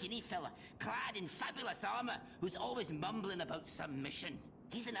this skinny fella, clad in fabulous armor, who's always mumbling about some mission.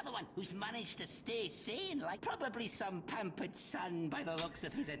 He's another one who's managed to stay sane, like probably some pampered son by the looks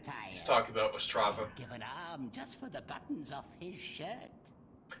of his attire. Let's talk about Ostrava. Give an arm just for the buttons off his shirt.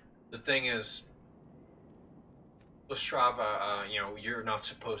 The thing is, Ostrava, you know, you're not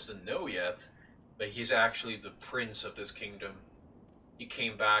supposed to know yet, but he's actually the prince of this kingdom. He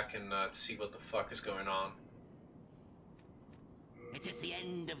came back and to see what the fuck is going on. It is the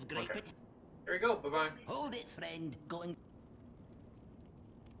end of great Okay. Here we go, bye-bye. Hold it, friend. Going.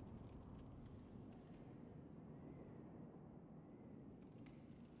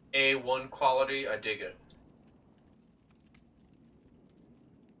 A1 quality, I dig it.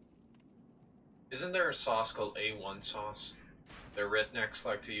 Isn't there a sauce called A1 sauce that rednecks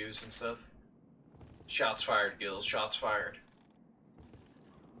like to use and stuff? Shots fired, Gills, shots fired.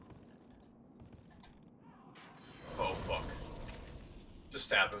 Oh, fuck. Just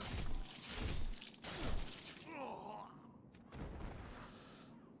stab him.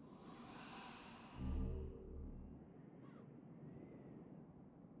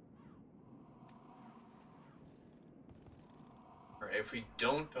 Alright, if we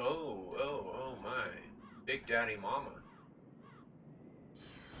don't... Oh my. Big Daddy Mama.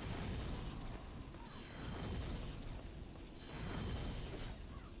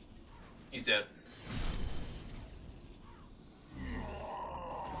 He's dead.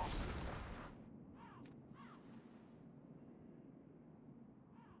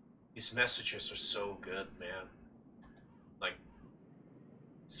 These messages are so good, man. Like,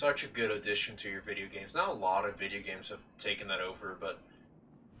 such a good addition to your video games. Not a lot of video games have taken that over, but,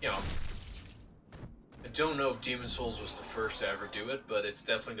 you know, I don't know if Demon Souls was the first to ever do it, but it's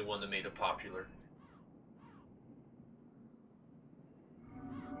definitely the one that made it popular.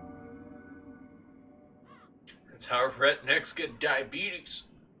 That's how rednecks get diabetes.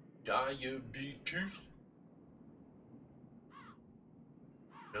 Diabetes.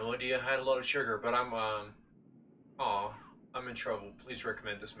 No idea I had a lot of sugar, but I'm in trouble. Please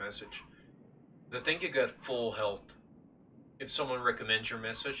recommend this message. I think you get full health. If someone recommends your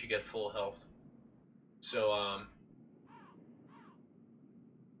message, you get full health. So,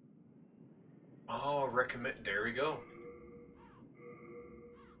 oh, recommend, there we go.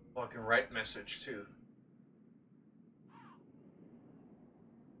 Oh, I can write message too.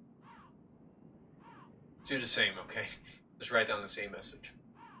 Do the same, okay? Just write down the same message.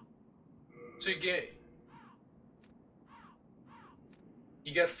 So you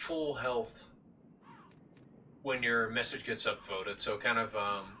get full health when your message gets upvoted, so kind of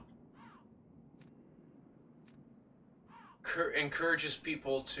encourages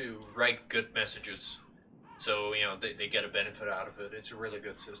people to write good messages, so you know they get a benefit out of it. It's a really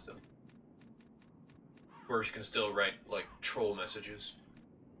good system. course, you can still write, like, troll messages.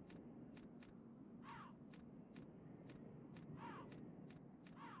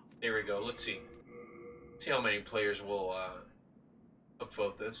 There we go. Let's see. Let's see how many players will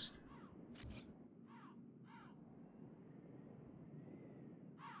upvote this.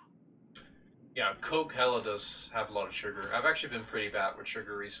 Yeah, Coke hella does have a lot of sugar. I've actually been pretty bad with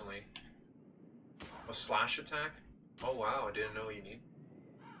sugar recently. A slash attack? Oh wow, I didn't know you need.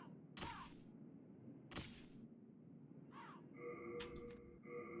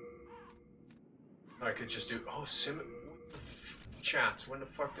 I could just do. Oh, chats. When the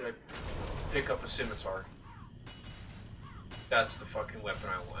fuck did I pick up a scimitar? That's the fucking weapon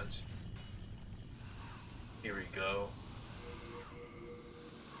I want. Here we go.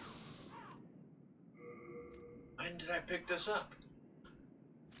 When did I pick this up?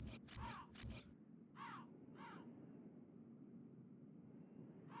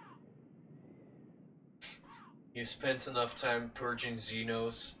 You spent enough time purging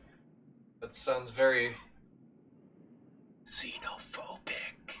Xenos. That sounds very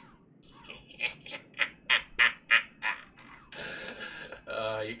xenophobic.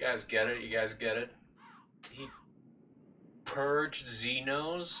 You guys get it? You guys get it? He purged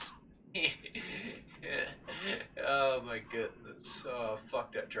Xenos? Oh my goodness. Oh,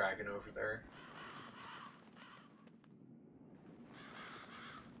 fuck that dragon over there.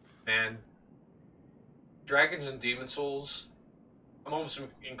 Man. Dragons and Demon Souls, I'm almost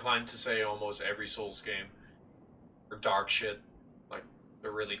inclined to say almost every Souls game are dark shit. Like,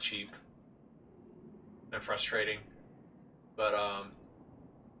 they're really cheap and frustrating. But,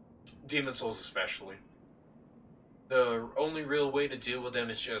 Demon Souls especially. The only real way to deal with them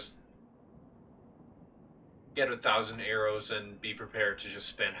is just get 1,000 arrows and be prepared to just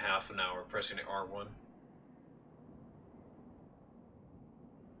spend half an hour pressing the R1.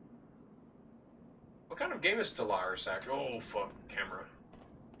 What kind of game is Stellaris, actually? Oh, fuck. Camera.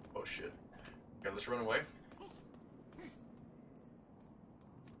 Oh, shit. Okay, let's run away.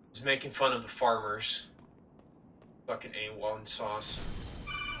 He's making fun of the farmers. Fucking AWOL and sauce.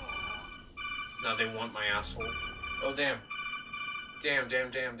 Now they want my asshole. Oh, damn. Damn.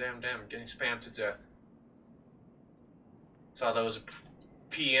 Getting spammed to death. Saw that was a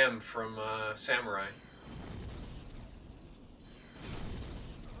PM from Samurai.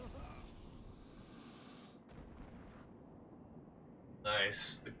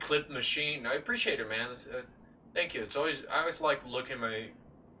 Nice. The clip machine. I appreciate it, man. Thank you. It's always. I always like looking at my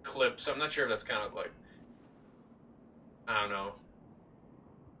clips. I'm not sure if that's kind of like, I don't know,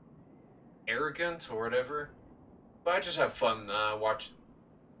 arrogant or whatever. But I just have fun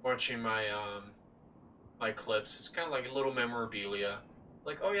watching my my clips. It's kind of like a little memorabilia.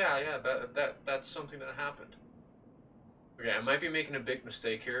 Like, oh yeah, that's something that happened. Okay, I might be making a big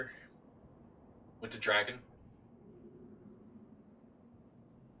mistake here with the dragon.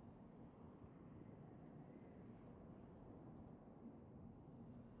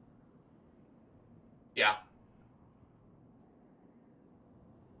 Yeah.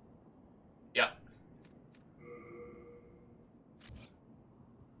 Yeah.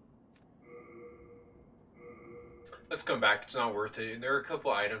 Let's come back. It's not worth it. There are a couple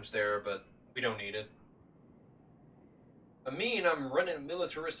items there, but we don't need it. I'm running a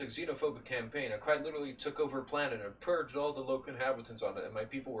militaristic xenophobic campaign. I quite literally took over a planet and purged all the local inhabitants on it, and my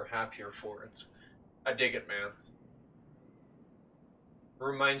people were happier for it. I dig it, man. It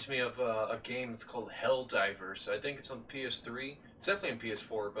reminds me of a game that's called Helldivers. I think it's on PS3. It's definitely on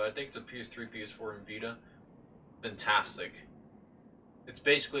PS4, but I think it's on PS3, PS4, and Vita. Fantastic. It's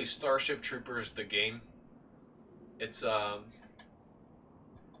basically Starship Troopers, the game. It's a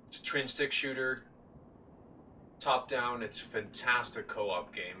twin stick shooter, top down. It's a fantastic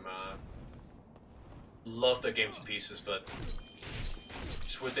co-op game. Love the game to pieces, but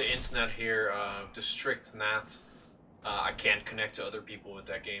just with the internet here, the strict NAT, I can't connect to other people with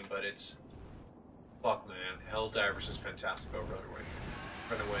that game. But it's fuck, man. Helldivers is fantastic. Oh, run away,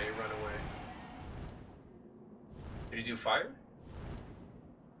 run away, run away. Did he do fire?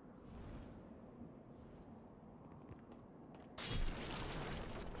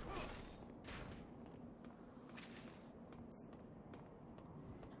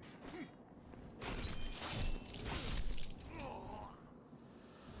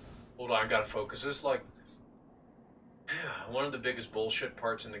 Hold on, I gotta focus. This is like one of the biggest bullshit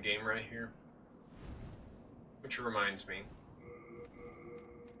parts in the game right here. Which reminds me.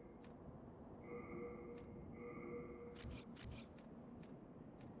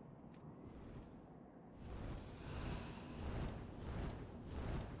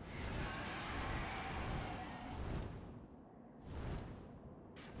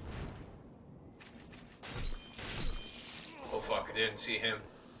 I didn't see him.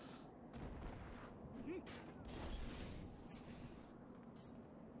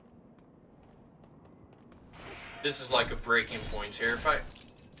 This is like a breaking point here. If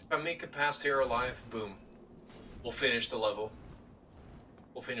I make it past here alive, boom. We'll finish the level.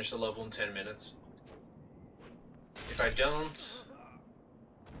 We'll finish the level in 10 minutes. If I don't,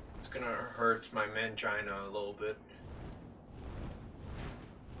 it's gonna hurt my mangina a little bit.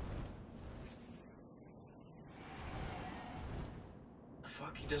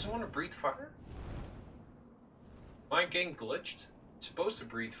 Fuck, he doesn't want to breathe fire? Am I getting glitched? It's supposed to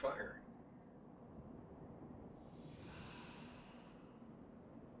breathe fire.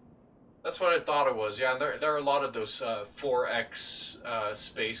 That's what I thought it was. Yeah, there are a lot of those 4X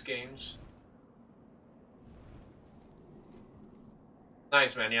space games.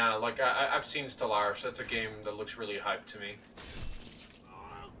 Nice, man. Yeah, like I've seen Stellaris. That's a game that looks really hyped to me.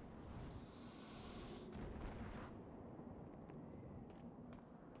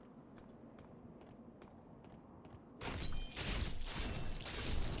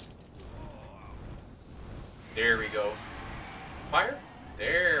 There we go. Fire?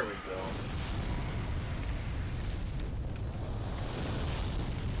 There we go.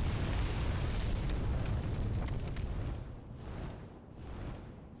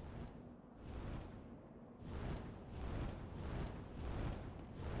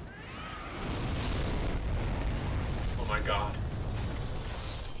 Oh my god.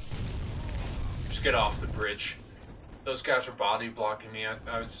 Just get off the bridge. Those guys were body blocking me.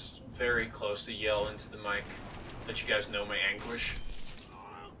 I was very close to yell into the mic. Let you guys know my anguish.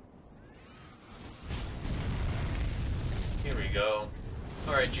 Here we go.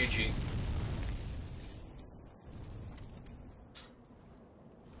 Alright, GG.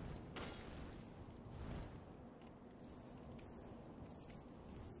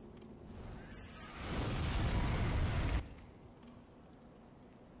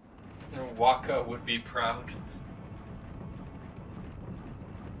 Waka would be proud.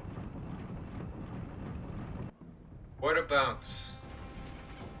 What about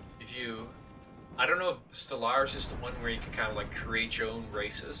if you... I don't know if Stellaris is the one where you can kind of like create your own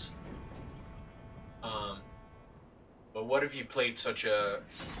races. But what if you played such a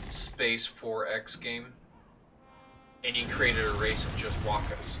Space 4X game and you created a race of just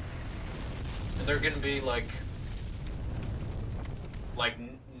Wakas? And they're gonna be like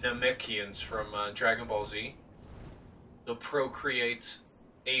Namekians from Dragon Ball Z. They'll procreate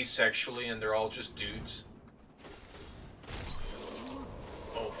asexually and they're all just dudes.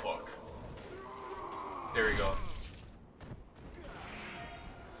 Oh fuck. There we go.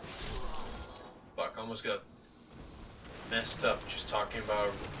 Fuck, almost got messed up just talking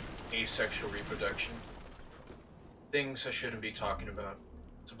about asexual reproduction. Things I shouldn't be talking about.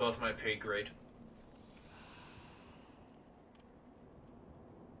 It's above my pay grade.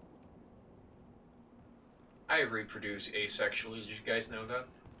 I reproduce asexually, did you guys know that?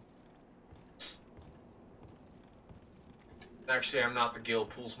 Actually, I'm not the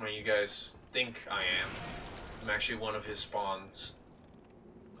guilpoelsma you guys think I am. I'm actually one of his spawns.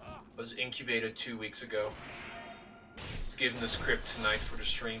 I was incubated 2 weeks ago. Given the script tonight for the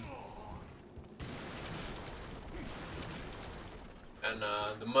stream. And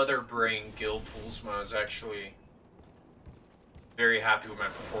the mother brain guilpoelsma is actually very happy with my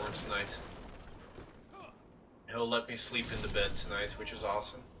performance tonight. He'll let me sleep in the bed tonight, which is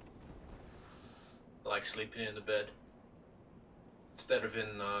awesome. I like sleeping in the bed. Instead of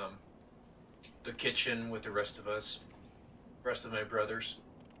in the kitchen with the rest of us. The rest of my brothers.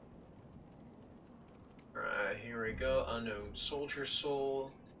 Alright, here we go. Unknown Soldier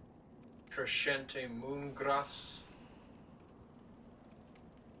Soul. Crescente Moongrass.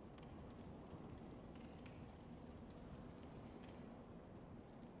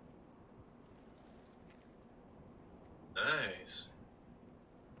 Nice.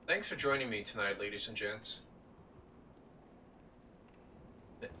 Thanks for joining me tonight, ladies and gents.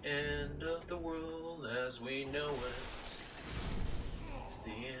 The end of the world as we know it. It's the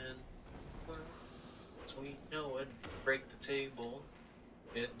end of the world as we know it. Break the table.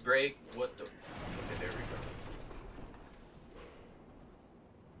 It break what the... Okay, there we go.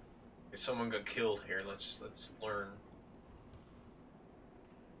 Okay, someone got killed here. Let's learn.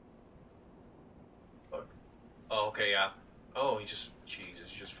 Fuck. Oh, okay, yeah. Oh, he just... Jesus,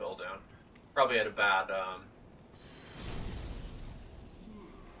 he just fell down. Probably had a bad,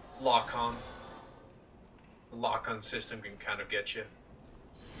 lock-on. The lock-on system can kind of get you.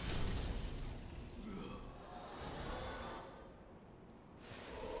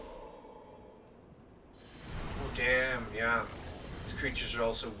 Oh, damn, yeah. These creatures are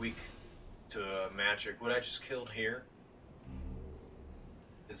also weak to magic. What I just killed here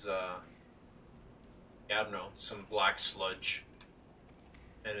is yeah, I don't know, some black sludge,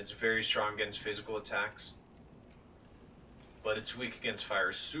 and it's very strong against physical attacks, but it's weak against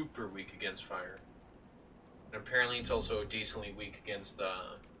fire, super weak against fire, and apparently it's also decently weak against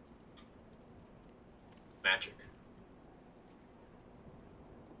magic.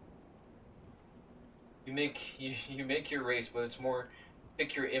 You make your race, but it's more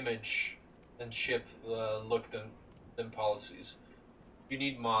pick your image and ship look than policies. You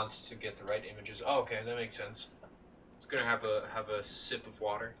need mods to get the right images. Oh, okay, that makes sense. It's gonna have a sip of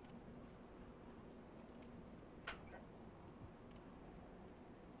water.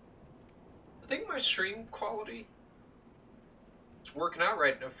 I think my stream quality is working out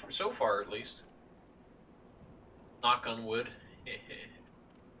right now, so far at least. Knock on wood.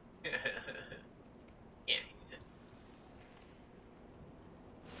 Yeah.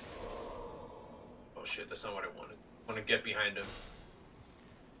 Oh shit, that's not what I wanted. I want to get behind him.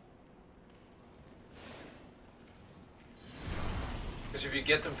 Because if you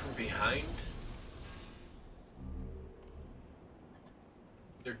get them from behind,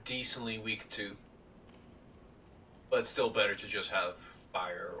 they're decently weak too. But it's still better to just have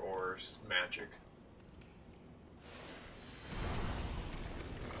fire or magic.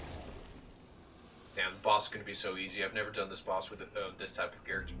 Damn, the boss is going to be so easy. I've never done this boss with this type of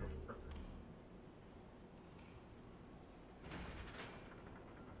character before.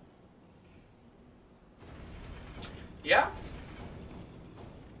 Yeah?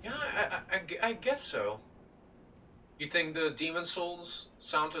 Yeah, I guess so. You think the Demon Souls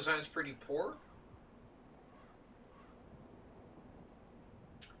sound design is pretty poor?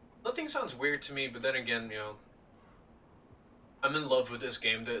 Nothing sounds weird to me, but then again, you know, I'm in love with this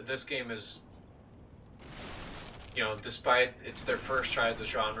game. This game is, you know, despite it's their first try at the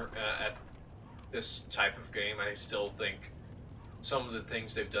genre, at this type of game, I still think some of the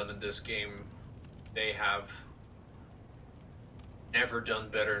things they've done in this game, they have never done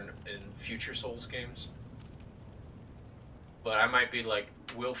better in future Souls games. But I might be like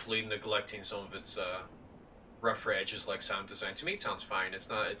willfully neglecting some of its rougher edges, like sound design. To me, it sounds fine. It's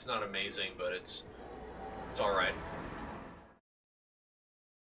not amazing, but it's all right.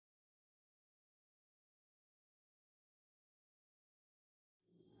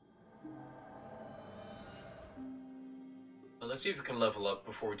 Now, let's see if we can level up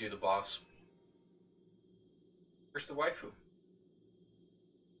before we do the boss. Where's the waifu?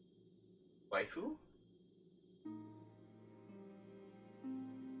 Waifu?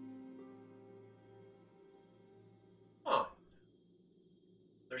 Huh.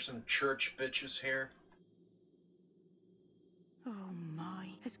 There's some church bitches here. Oh my,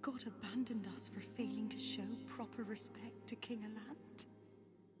 has God abandoned us for failing to show proper respect to King Alant?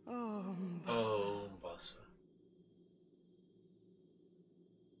 Oh, Mbasa. Oh, Mbasa.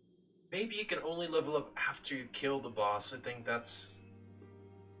 Maybe you can only level up after you kill the boss. I think that's...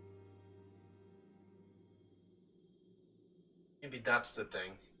 Maybe that's the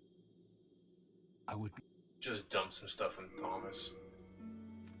thing. I would be... Just dump some stuff on Thomas.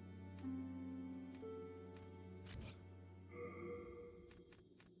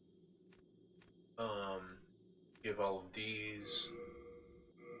 Give all of these.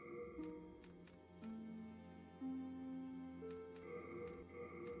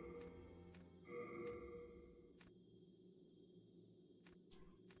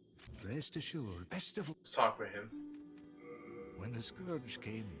 Rest assured, best of... Let's talk with him. When the scourge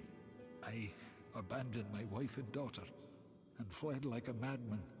came, I abandoned my wife and daughter and fled like a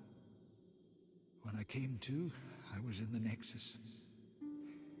madman. When I came to, I was in the Nexus.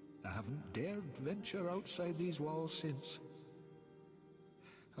 I haven't dared venture outside these walls since.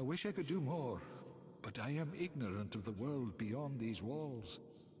 I wish I could do more, but I am ignorant of the world beyond these walls.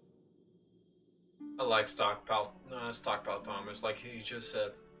 I like Stockpile Thomas, like he just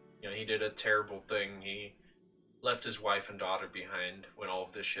said. You know, he did a terrible thing. He left his wife and daughter behind when all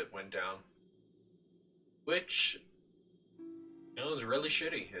of this shit went down. Which, you know, is really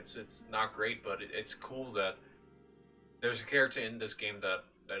shitty. It's not great, but it's cool that there's a character in this game that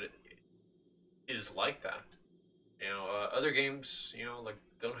it is like that. You know, other games, you know, like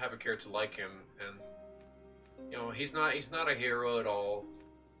don't have a character like him, and you know, he's not a hero at all.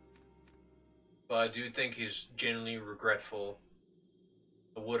 But I do think he's genuinely regretful.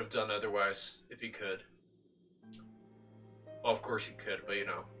 Would have done otherwise if he could. Well, of course he could, but you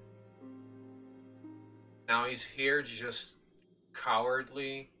know. Now he's here just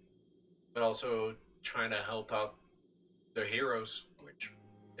cowardly, but also trying to help out the heroes, which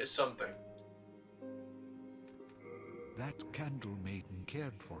is something. That candle maiden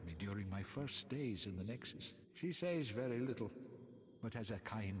cared for me during my first days in the Nexus. She says very little, but has a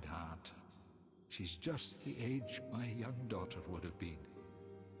kind heart. She's just the age my young daughter would have been.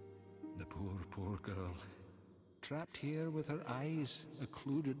 The poor, poor girl, trapped here with her eyes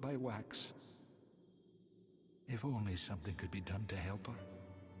occluded by wax. If only something could be done to help her.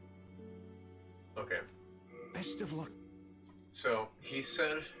 Okay. Best of luck. So, he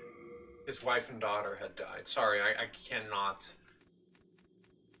said his wife and daughter had died. Sorry, I cannot,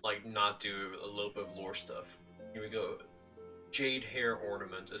 like, not do a little bit of lore stuff. Here we go. Jade hair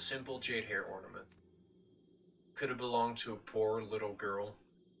ornament. A simple jade hair ornament. Could have belonged to a poor little girl.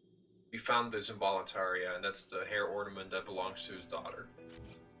 We found this in Boletaria, and that's the hair ornament that belongs to his daughter.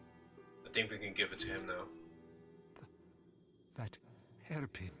 I think we can give it to him now. That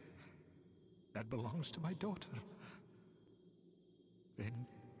hairpin, that belongs to my daughter. Then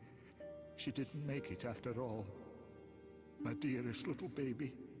she didn't make it after all. My dearest little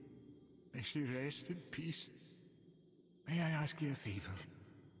baby. May she rest in peace. May I ask you a favor?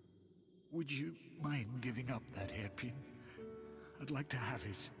 Would you mind giving up that hairpin? I'd like to have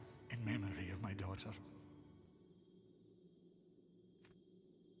it in memory of my daughter.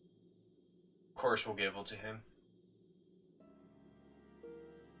 Of course we'll give it to him.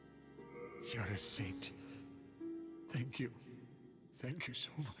 You're a saint. Thank you. Thank you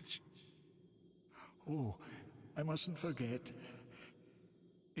so much. Oh, I mustn't forget.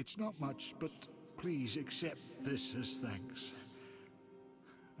 It's not much, but please accept this as thanks.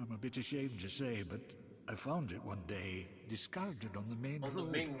 I'm a bit ashamed to say, but I found it one day, discarded on the main road. On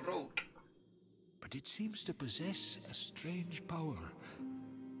the main road. But it seems to possess a strange power.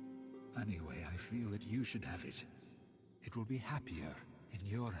 Anyway, I feel that you should have it. It will be happier in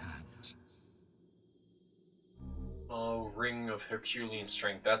your hands. Oh, Ring of Herculean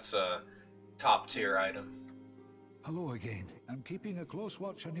Strength. That's a top tier item. Hello again. I'm keeping a close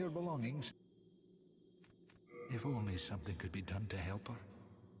watch on your belongings. If only something could be done to help her.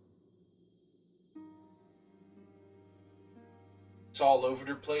 It's all over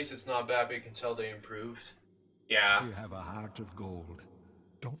the place. It's not bad, but you can tell they improved. Yeah. You have a heart of gold.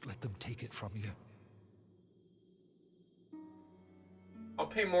 Don't let them take it from you. I'll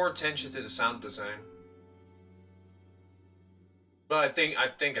pay more attention to the sound design. But I think I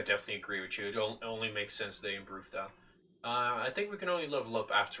definitely agree with you. It only makes sense they improved that. I think we can only level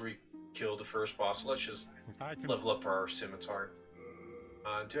up after we kill the first boss. Let's just level up our scimitar.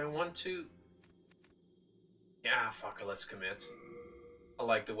 Do I want to? Yeah, fuck it. Let's commit. I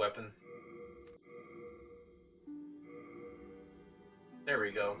like the weapon. There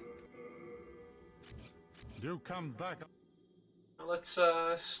we go. Do come back. Now let's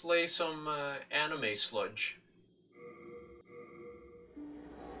slay some anime sludge.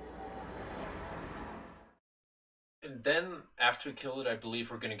 And then, after we kill it, I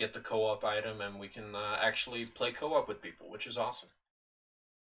believe we're going to get the co-op item, and we can actually play co-op with people, which is awesome.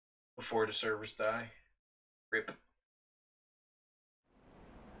 Before the servers die. RIP.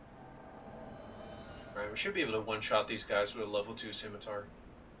 Alright, we should be able to one-shot these guys with a level 2 scimitar.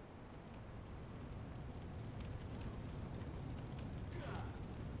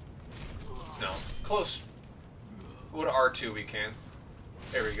 No. Close. Go to R2 we can.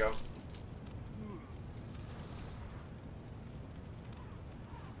 There we go.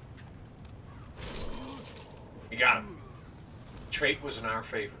 We got him. Trade was in our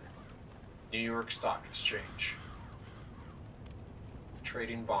favor. New York Stock Exchange.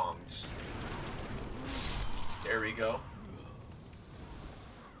 Trading bonds. There we go.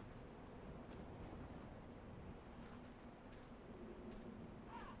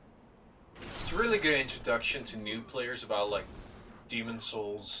 It's a really good introduction to new players about like Demon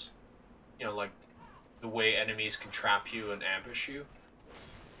Souls. You know, like the way enemies can trap you and ambush you.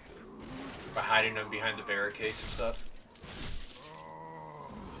 By hiding them behind the barricades and stuff.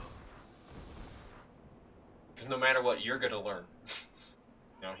 Because no matter what, you're gonna learn.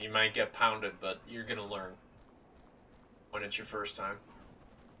 You know, you might get pounded, but you're gonna learn. When it's your first time.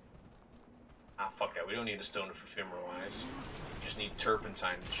 Ah, fuck that. We don't need a stoner for femoral eyes. We just need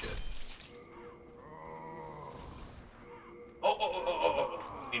turpentine and shit.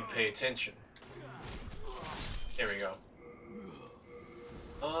 Oh. Need to pay attention. There we go.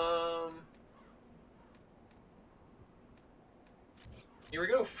 Here we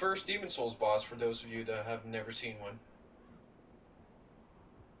go. First Demon Souls boss for those of you that have never seen one.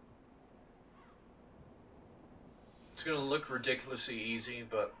 It's gonna look ridiculously easy,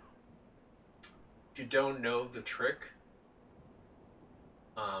 but if you don't know the trick,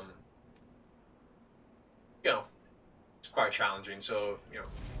 you know, it's quite challenging. So, you know,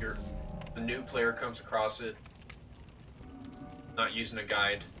 if a new player comes across it, not using a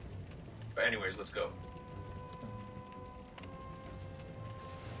guide. But anyways, let's go.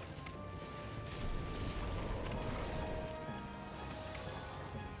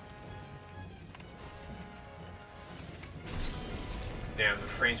 Damn, the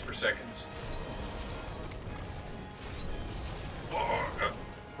frames per second. Oh,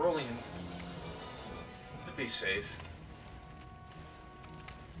 rolling in. Let's be safe.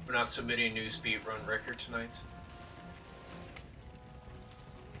 We're not submitting a new speedrun record tonight.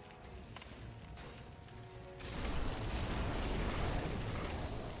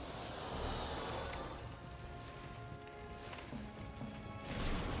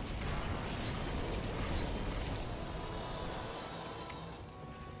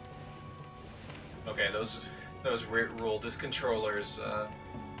 Okay, those rule. This controller's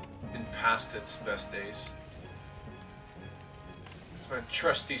been past its best days. It's my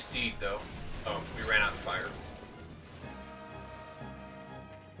trusty steed, though. Oh, we ran out of fire.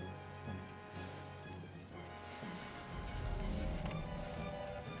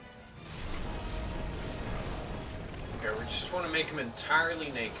 Okay, we just want to make him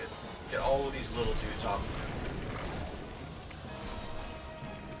entirely naked. Get all of these little dudes off of him.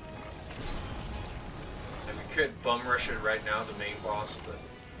 Could bum rush it right now, the main boss, but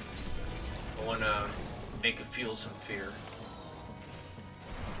I want to make it feel some fear.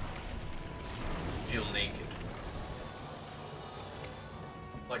 Feel naked.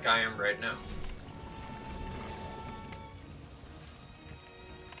 Like I am right now.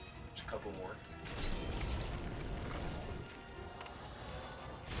 Just a couple more.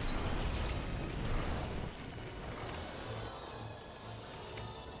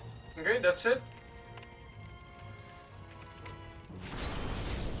 Okay, that's it.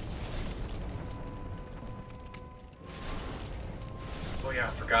 Oh yeah, I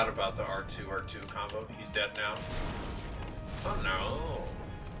forgot about the R2 combo. He's dead now. Oh no.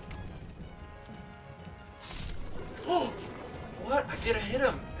 Oh! What? I didn't hit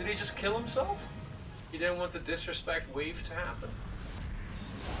him! Did he just kill himself? He didn't want the disrespect wave to happen.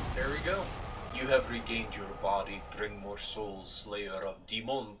 There we go. You have regained your body. Bring more souls, slayer of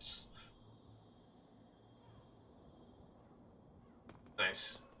demons.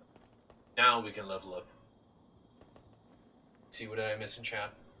 Nice. Now we can level up. See what did I miss in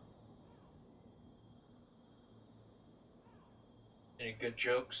chat? Any good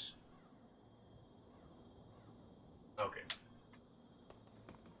jokes? Okay.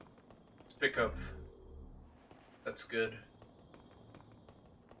 Let's pick up. That's good.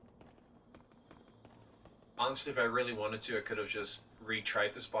 Honestly, if I really wanted to, I could have just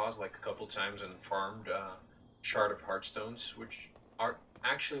retried this boss like a couple times and farmed Shard of Heartstones, which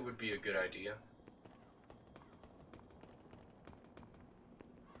actually would be a good idea.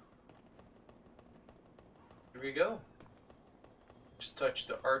 Here we go. Just touch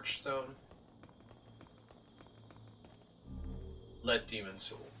the Archstone. Let Demon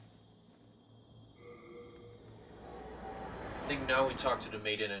Soul. I think now we talk to the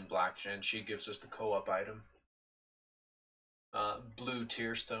Maiden in Black, and she gives us the co-op item. Blue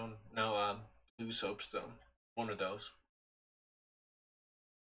Tearstone. No, Blue Soapstone. One of those.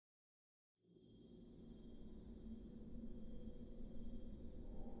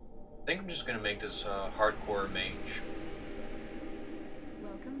 I think I'm just gonna make this hardcore mage.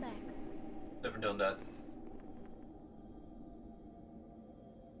 Welcome back. Never done that.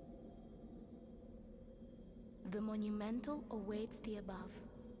 The monumental awaits the above.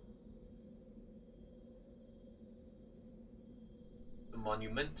 The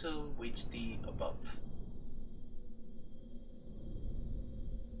monumental waits the above.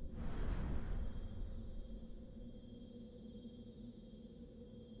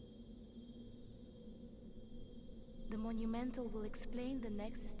 The monumental will explain the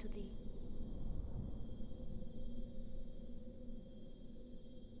nexus to thee.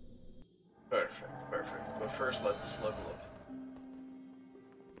 Perfect, perfect. But first, let's level up.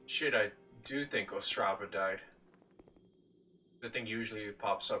 Shit, I do think Ostrava died. I think usually it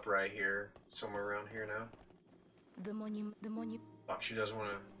pops up right here, somewhere around here now. Fuck, she doesn't want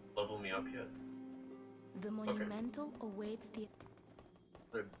to level me up yet. The monumental awaits the...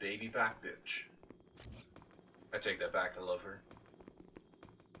 The baby back bitch. I take that back, I love her.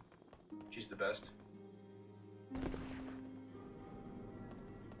 She's the best.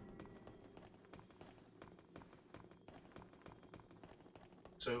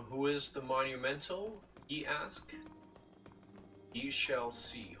 So who is the monumental? Ye ask? Ye shall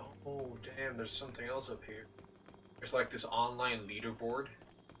see. Oh damn, there's something else up here. There's like this online leaderboard,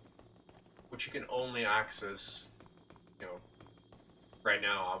 which you can only access, you know, right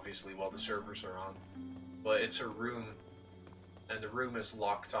now obviously while the servers are on. But it's a room, and the room is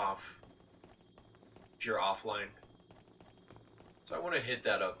locked off if you're offline. So I want to hit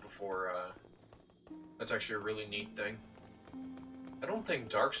that up before, that's actually a really neat thing. I don't think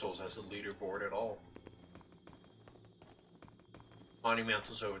Dark Souls has a leaderboard at all.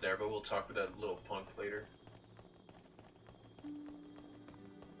 Monumental's over there, but we'll talk with that little punk later.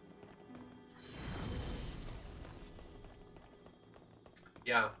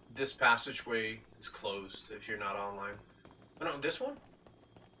 Yeah, this passageway is closed if you're not online. Oh no, this one?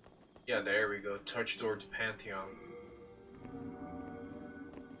 Yeah, there we go. Touch towards Pantheon.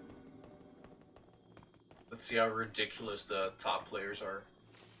 Let's see how ridiculous the top players are.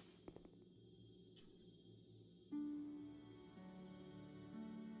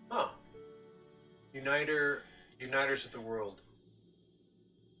 Huh. Uniters of the world.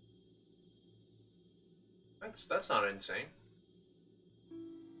 That's not insane.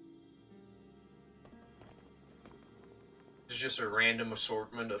 It's just a random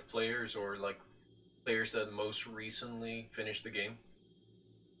assortment of players, or like players that most recently finished the game.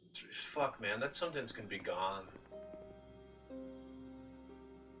 Fuck, man, that's something that's gonna be gone.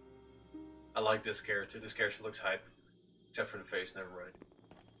 I like this character. This character looks hype, except for the face. Never mind.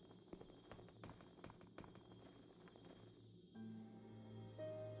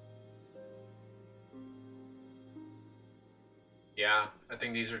 Yeah, I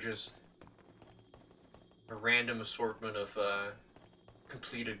think these are just a random assortment of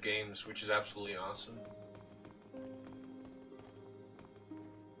completed games, which is absolutely awesome.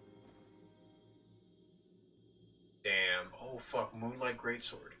 Damn. Oh fuck, Moonlight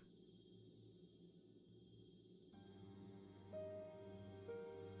Greatsword.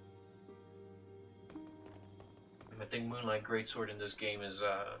 I think Moonlight Greatsword in this game is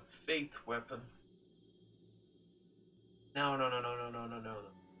a faith weapon. No.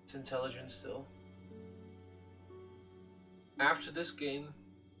 It's intelligence still. After this game,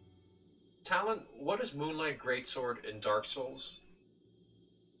 talent, what is Moonlight Greatsword in Dark Souls?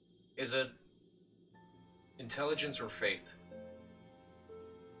 Is it intelligence or faith?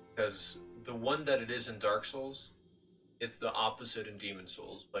 Because the one that it is in Dark Souls, it's the opposite in Demon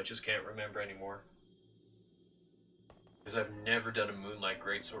Souls, but I just can't remember anymore. Because I've never done a Moonlight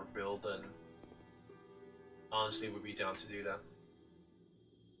Greatsword build, and honestly would be down to do that.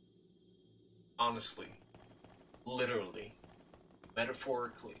 Honestly. Literally.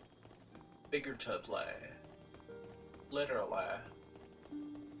 Metaphorically. Figuratively. Literally.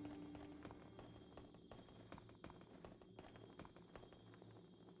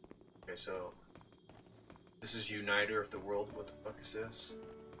 Okay, so this is Uniter of the World. What the fuck is this?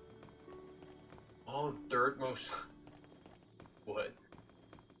 Oh, third most. What?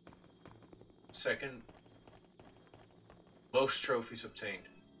 Second most trophies obtained.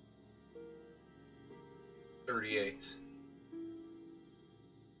 38.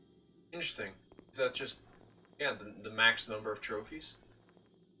 Interesting. Is that just, yeah, the max number of trophies?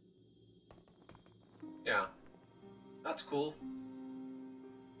 Yeah. That's cool.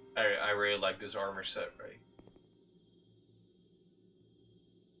 I really like this armor set, right?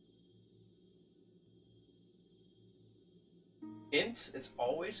 Int? It's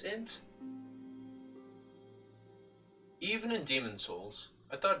always int? Even in Demon Souls.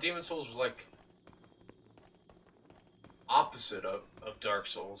 I thought Demon Souls was like opposite of Dark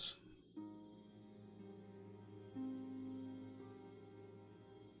Souls.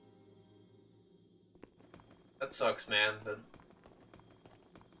 That sucks, man.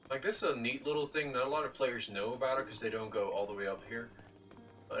 Like, this is a neat little thing. Not a lot of players know about it because they don't go all the way up here.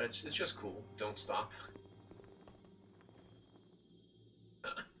 But it's just cool. Don't stop.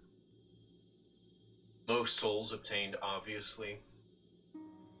 Most souls obtained, obviously.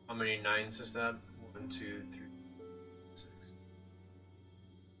 How many 9s is that? 1, 2, 3, 6.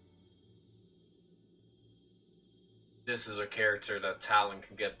 This is a character that Talon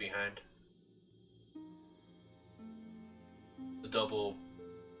can get behind. The double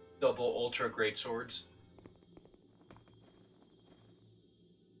ultra great swords.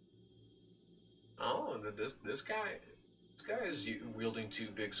 Oh, this guy is wielding 2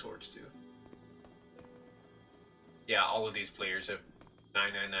 big swords too. Yeah, all of these players have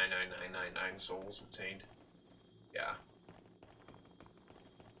 9999999 souls obtained. Yeah.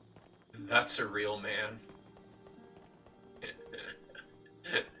 That's a real man.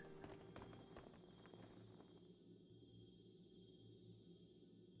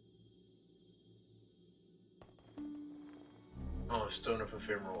 Oh, Stone of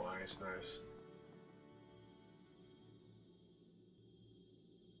Ephemeral Eyes, nice.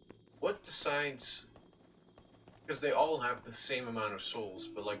 What decides... Because they all have the same amount of souls,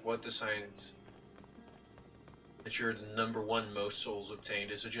 but like what decides that you're the #1 most souls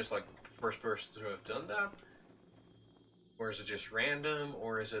obtained? Is it just like the first person to have done that? Or is it just random?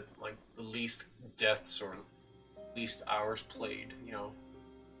 Or is it like the least deaths or least hours played, you know?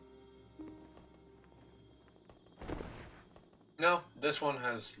 No, this one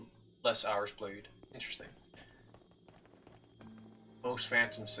has less hours played. Interesting. Most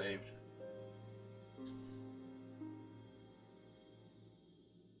phantoms saved.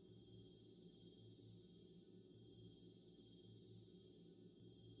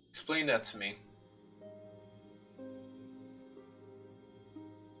 Explain that to me.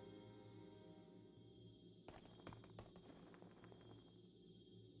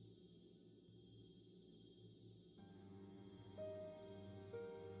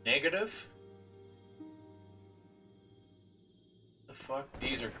 Negative? The fuck?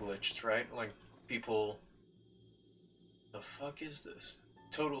 These are glitched, right? Like, people... The fuck is this?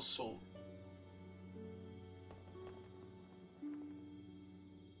 Total soul.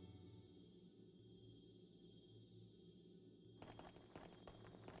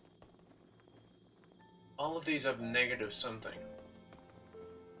 All of these have negative something.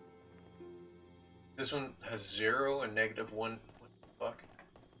 This one has 0 and -1. What the fuck?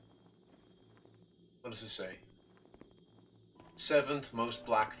 What does it say? 7th most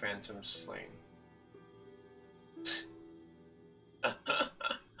black phantoms slain.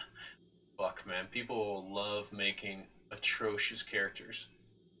 Fuck, man. People love making atrocious characters.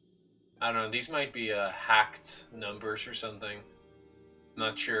 I don't know, these might be hacked numbers or something. I'm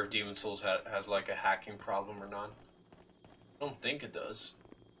not sure if Demon Souls has like a hacking problem or not. I don't think it does.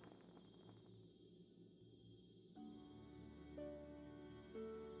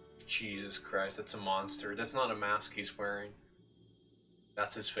 Jesus Christ, that's a monster. That's not a mask he's wearing.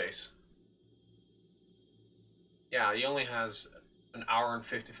 That's his face. Yeah, he only has an hour and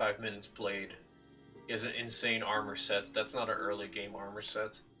 55 minutes played. He has an insane armor set. That's not an early game armor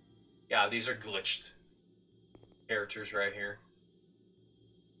set. Yeah, these are glitched characters right here.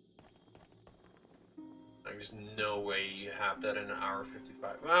 Like, there's no way you have that in an hour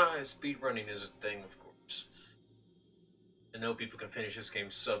 55. Ah, speedrunning is a thing, of course. I know people can finish this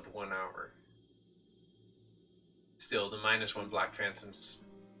game sub 1 hour. Still, the -1 Black Phantoms.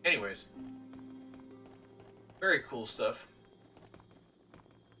 Anyways. Very cool stuff.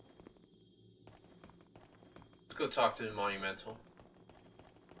 Let's go talk to the Monumental.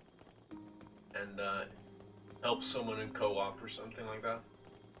 And help someone in co-op or something like that.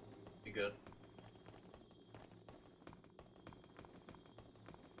 Be good.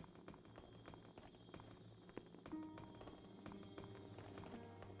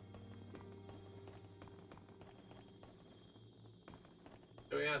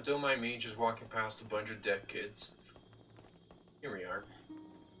 So yeah, don't mind me just walking past a bunch of dead kids. Here we are.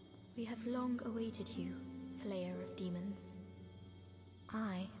 We have long awaited you, Slayer of Demons.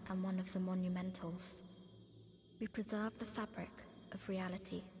 I am one of the Monumentals. We preserve the fabric of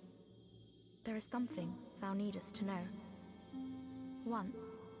reality. There is something thou needest to know. Once,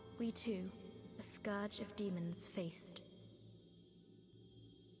 we too, a scourge of demons faced.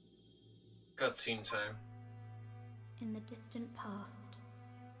 Cutscene time. In the distant past,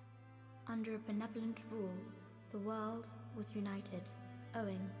 under a benevolent rule, the world was united,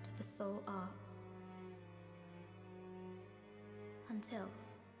 owing to the soul arts. Until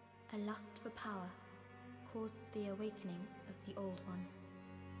a lust for power caused the awakening of the Old One.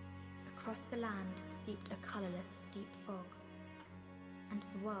 Across the land seeped a colorless, deep fog, and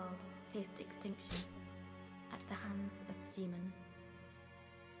the world faced extinction at the hands of the demons.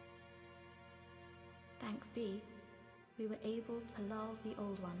 Thanks be, we were able to lull the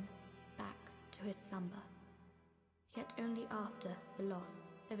Old One back to his slumber, yet only after the loss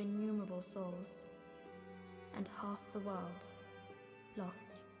of innumerable souls, and half the world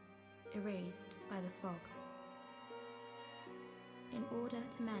lost, erased by the fog. In order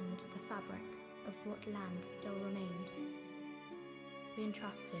to mend the fabric of what land still remained, we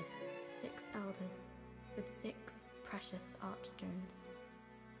entrusted 6 elders with 6 precious archstones.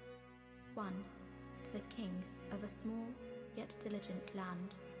 1 to the king of a small yet diligent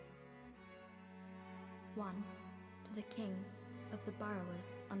land. 1 to the king of the burrowers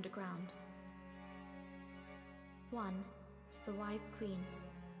underground. 1 to the wise queen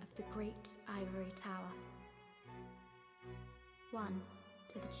of the great ivory tower. 1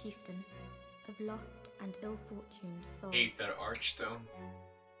 to the chieftain of lost and ill-fortuned souls. Hate that archstone.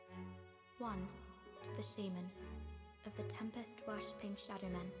 1 to the shaman of the tempest-worshipping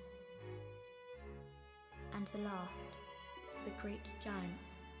shadowmen. And the last to the great giants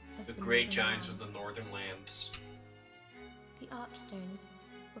of The the great northern giants of lands. the northern lands. The archstones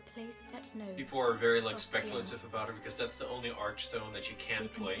were placed at nodes. People are very like across the land. speculative about it because that's the only archstone that you We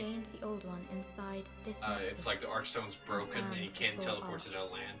can't play. contained the old one inside this It's nexus. like the archstone's broken and you can't teleport to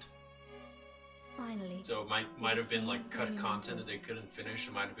that land. Finally, So it might have been like cut content that they couldn't finish.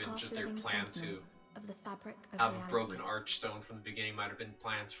 It might have been just their plan to of the fabric of have a reality. broken archstone from the beginning. Might have been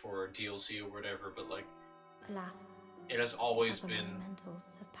plans for DLC or whatever, but like, Alas, it has always other been monumentals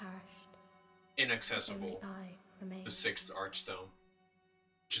have perished. inaccessible. Only I remain. The 6th archstone,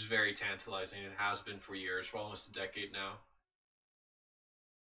 which is very tantalizing. It has been for years, for almost a decade now.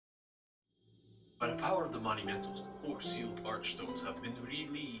 By the power of the monumentals, the 4 sealed archstones have been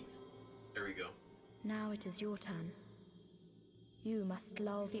released. There we go. Now it is your turn. You must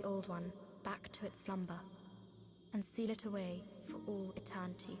lull the old one back to its slumber and seal it away for all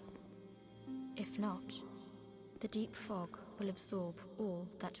eternity. If not, the deep fog will absorb all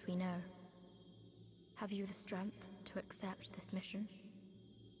that we know. Have you the strength to accept this mission?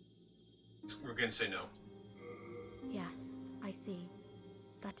 We're gonna say no. Yes, I see.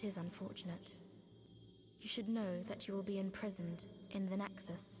 That is unfortunate. You should know that you will be imprisoned in the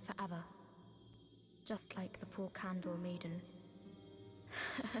Nexus forever. Just like the poor candle maiden.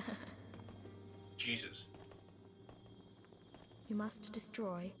 Jesus. You must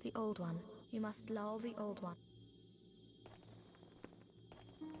destroy the old one. You must lull the old one.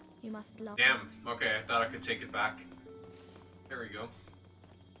 You must lull... Damn, okay, I thought I could take it back. There we go.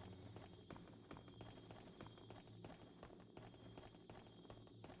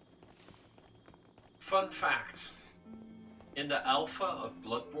 Fun fact. In the alpha of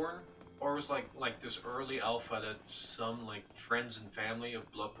Bloodborne, or it was like this early alpha that some like friends and family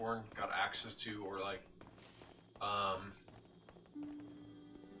of Bloodborne got access to, or like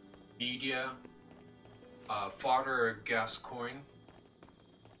media, Father Gascoigne.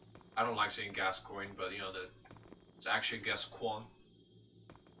 I don't like saying Gascoigne, but you know that it's actually Gascoigne.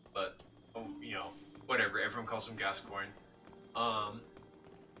 But you know, whatever. Everyone calls him Gascoigne.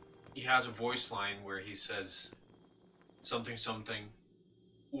 He has a voice line where he says something something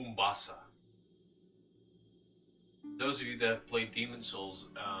Umbasa. Those of you that have played Demon Souls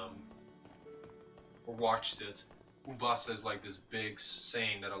or watched it, Umbasa is like this big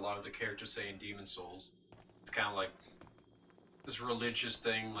saying that a lot of the characters say in Demon Souls. It's kind of like this religious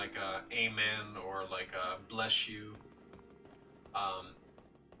thing, like amen or like bless you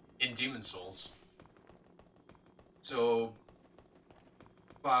in Demon Souls. So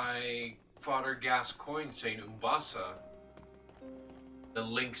by Father Gascoigne saying Umbasa, that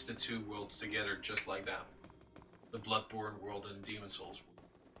links the two worlds together just like that. The Bloodborne world and Demon Souls world.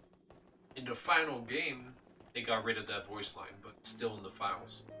 In the final game, they got rid of that voice line, but it's still in the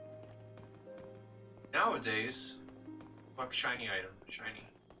files. Nowadays, fuck shiny item, shiny.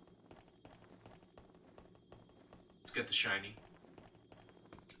 Let's get the shiny.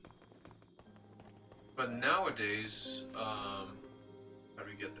 But nowadays, how do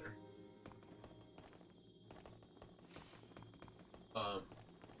we get there?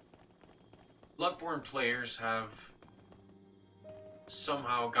 Bloodborne players have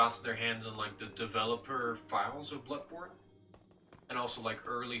somehow got their hands on like the developer files of Bloodborne, and also like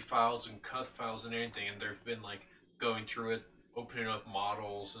early files and cut files and everything, and they've been like going through it, opening up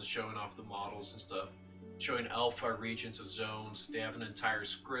models and showing off the models and stuff, showing alpha regions of zones. They have an entire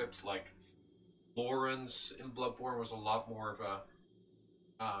script. Like Lawrence in Bloodborne was a lot more of a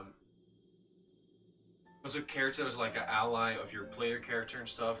was a character that was like an ally of your player character and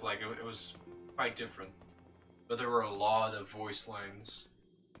stuff. Like it was quite different, but there were a lot of voice lines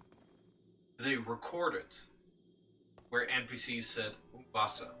they recorded where NPCs said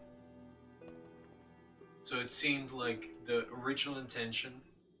Umbasa. So it seemed like the original intention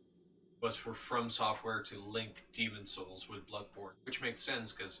was for FromSoftware to link Demon Souls with Bloodborne, which makes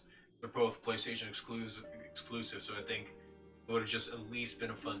sense because they're both PlayStation exclusive. So I think it would have just at least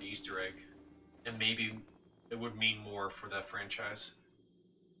been a fun Easter egg, and maybe it would mean more for that franchise.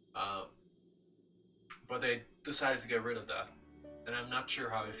 But they decided to get rid of that, and I'm not sure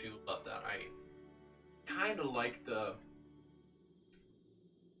how I feel about that. I kind of like the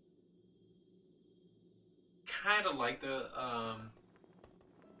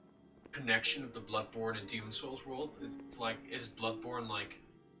connection of the Bloodborne and Demon Souls world. It's like, is Bloodborne like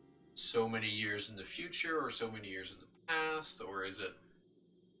so many years in the future or so many years in the past, or is it,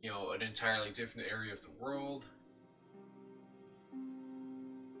 you know, an entirely different area of the world?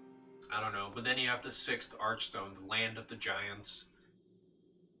 I don't know. But then you have the 6th Archstone, the Land of the Giants.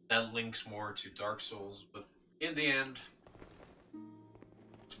 That links more to Dark Souls, but in the end,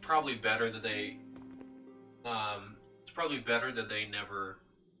 it's probably better that they never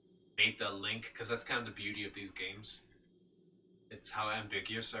made that link, because that's kind of the beauty of these games. It's how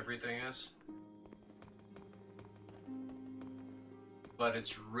ambiguous everything is. But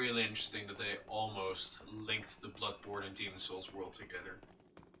it's really interesting that they almost linked the Bloodborne and Demon Souls world together.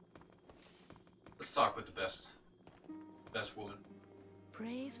 Let's talk with the best woman.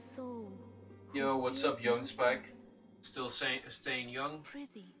 Brave soul, Yo, what's up, young Spike? Still staying young?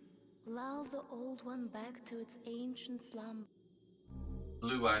 Prithee, lull the old one back to its ancient slumber.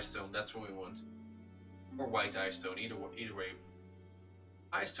 Blue eye stone, that's what we want. Or white eye stone, either way.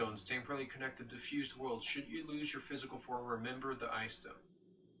 Eye stones temporarily connected to fused worlds. Should you lose your physical form, remember the eye stone.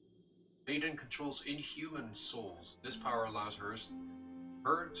 Maiden controls inhuman souls. This power allows her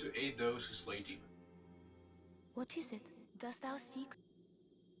to aid those who slay demons. What is it? Dost thou seek?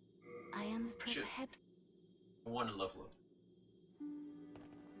 I understand. Perhaps I want to level up.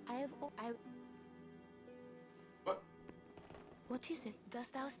 What? What is it?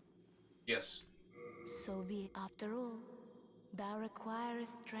 Dost thou? Yes. So be it. After all, thou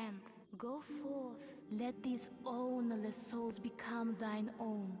requirest strength. Go forth. Let these ownerless souls become thine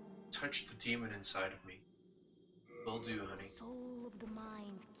own. Touch the demon inside of me. Will do, honey. Soul of the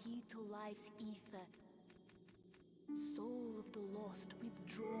mind, key to life's ether. Soul of the lost,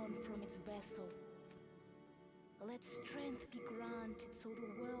 withdrawn from its vessel. Let strength be granted so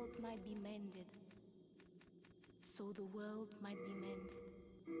the world might be mended. So the world might be mended.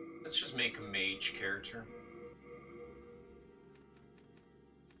 Let's just make a mage character.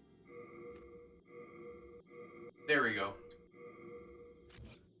 There we go.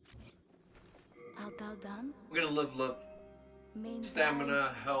 Art thou done? I'm gonna level up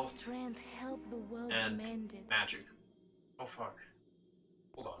stamina, health, strength, help the world and be mended. magic. Oh fuck.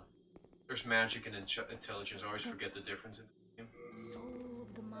 Hold on. There's magic and intelligence. I always forget the difference in the game. Soul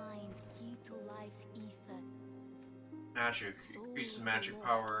of the mind, key to life's ether. Magic increases magic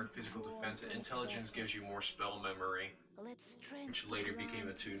power, physical defense, and intelligence gives you more spell memory, which later became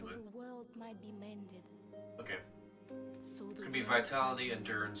attunement. So the world might be mended. Okay. So It's gonna be vitality,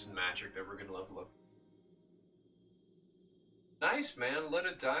 endurance, and magic that we're gonna level up. Nice, man. Let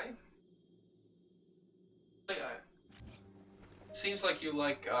it die. Seems like you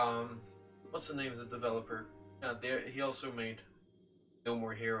like, what's the name of the developer? He also made No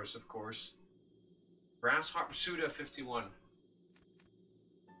More Heroes, of course. Grasshopper Suda 51.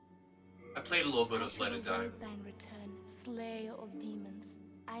 I played a little bit of Let It Die. Thine return, slayer of demons.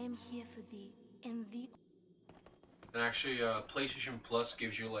 I am here for thee, and thee. And actually, PlayStation Plus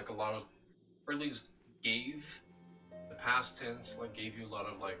gives you like a lot of, or at least gave, the past tense, like gave you a lot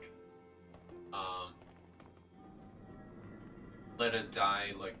of like, Let It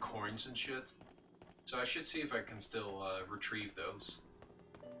Die, like coins and shit. So I should see if I can still retrieve those.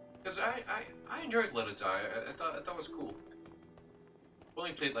 Because I enjoyed Let It Die. I thought it was cool.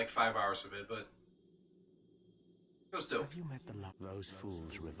 Only played like 5 hours of it, but it was dope. Have you met the Those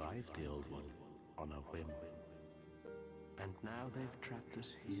fools revived the old one on a whim. And now they've trapped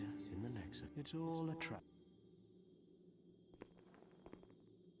us here in the Nexus. It's all a trap.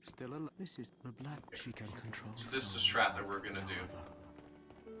 Still alive. This is the black she can control. So this is the strat that we're gonna do.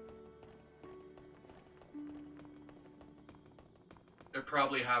 I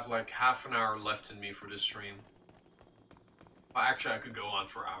probably have like half an hour left in me for this stream. Well, actually, I could go on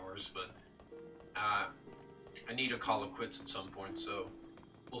for hours, but I need to call it quits at some point. So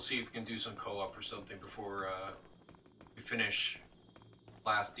we'll see if we can do some co-op or something before we finish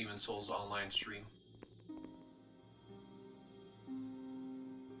last Demon Souls online stream.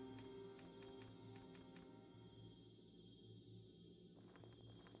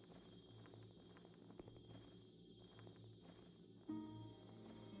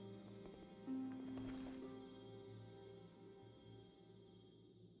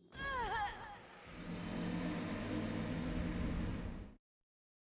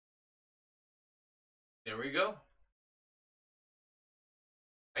 There we go.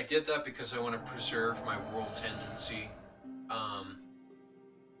 I did that because I want to preserve my world tendency.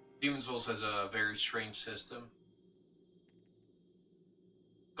 Demon Souls has a very strange system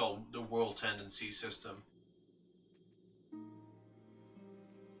called the world tendency system.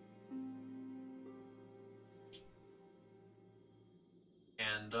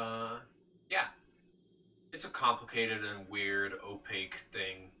 And yeah, it's a complicated and weird, opaque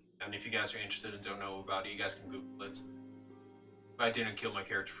thing. And if you guys are interested and don't know about it, you guys can Google it. I didn't kill my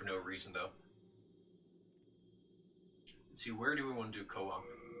character for no reason, though. Let's see, where do we want to do co-op?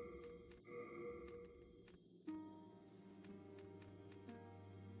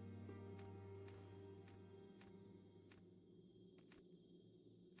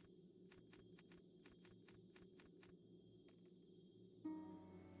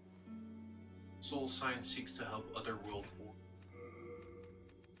 Soul Science seeks to help Otherworld.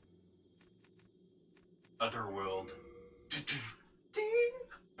 Otherworld.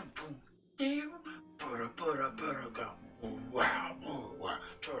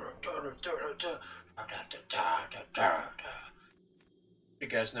 You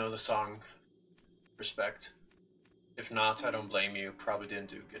guys know the song respect. If not, I don't blame you. Probably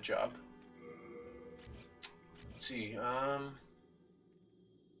didn't do a good job. Let's see.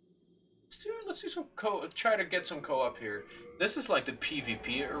 Let's do some try to get some co-op here. This is like the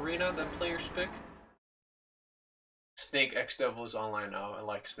PvP arena that players pick. Snake X Devil is online now. I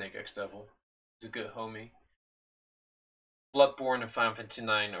like Snake X Devil. He's a good homie. Bloodborne and Final Fantasy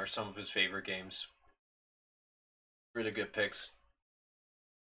IX are some of his favorite games. Really good picks.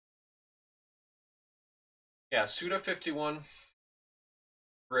 Yeah, Suda51.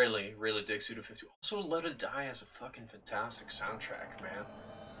 Really, really dig Suda51. Also, Let It Die has a fucking fantastic soundtrack, man.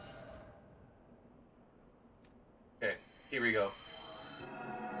 Okay, here we go.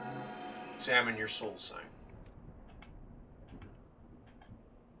 Examine your soul sign.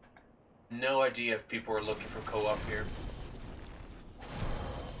 No idea if people are looking for co-op here.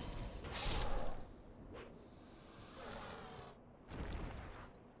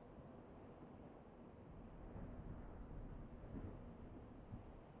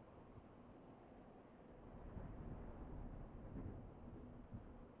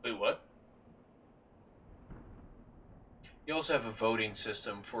 Wait, what? You also have a voting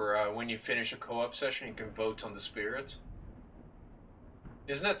system for when you finish a co-op session, you can vote on the spirit.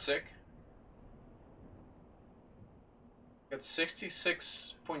 Isn't that sick? Got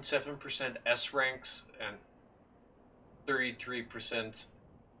 66.7% S ranks and 33%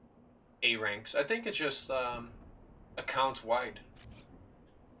 A ranks. I think it's just account wide,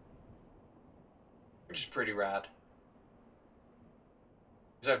 which is pretty rad.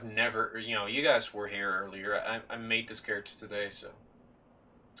 Because I've never, you know, you guys were here earlier. I made this character today, so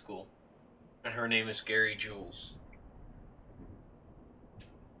it's cool. And her name is Gary Jules.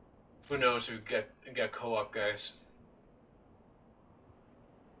 Who knows if we get co-op, guys.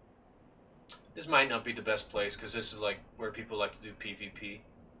 This might not be the best place, because this is like where people like to do PvP. They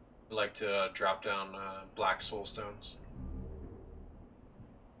like to drop down black soul stones.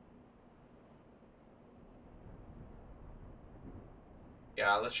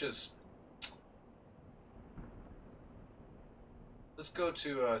 Yeah, let's go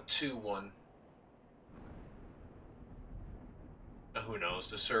to 2-1. Who knows?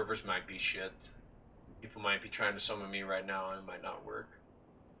 The servers might be shit. People might be trying to summon me right now, and it might not work.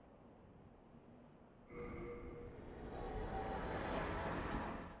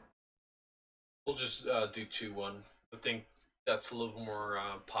 We'll just do 2-1. I think that's a little more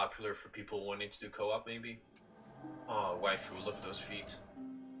popular for people wanting to do co-op, maybe. Oh, waifu, look at those feet.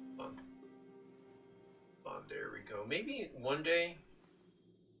 Come on, there we go. Maybe one day,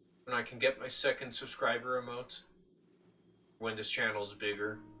 when I can get my second subscriber emote, when this channel is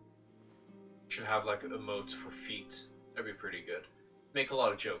bigger, should have like emotes for feet. That'd be pretty good. Make a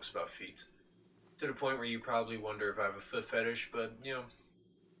lot of jokes about feet. To the point where you probably wonder if I have a foot fetish, but, you know,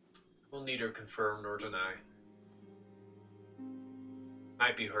 we'll neither confirm nor deny.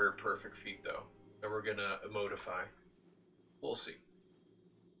 Might be her perfect feet, though, that we're gonna emotify. We'll see.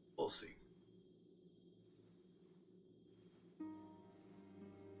 We'll see.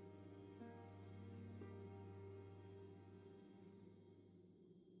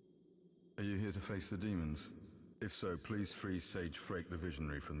 Are you here to face the demons? If so, please free Sage Frake the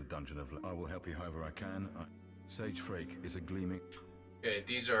Visionary from the Dungeon of I will help you however I can. Sage Frake is a gleaming... Okay,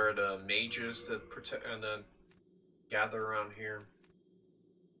 these are the mages that protect and then gather around here.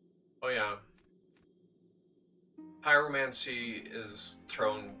 Oh yeah. Pyromancy is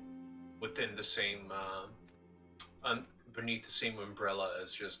thrown within the same, beneath the same umbrella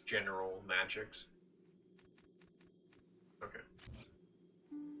as just general magics. Okay.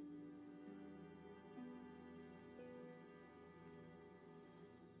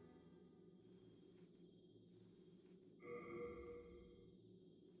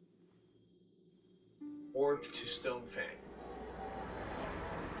 Orb to Stonefang.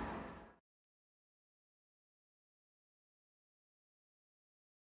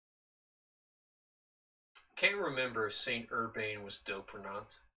 Can't remember if Saint Urbane was dope or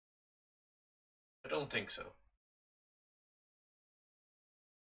not. I don't think so. I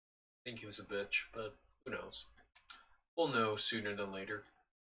think he was a bitch, but who knows? We'll know sooner than later.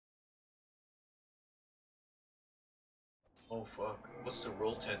 Oh fuck, what's the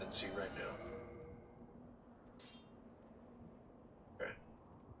roll tendency right now? Okay.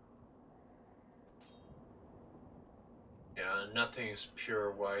 Yeah, nothing is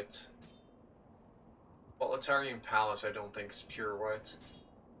pure white. Boletaria Palace I don't think is pure white.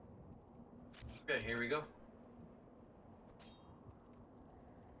 Okay, here we go.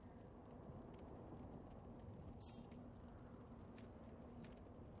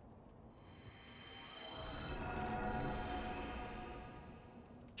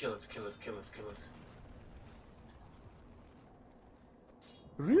 Kill it, kill it, kill it, kill it.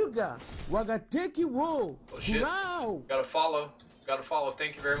 Ryuga, Wagateki wo. Oh shit. Wow. Gotta follow. Gotta follow.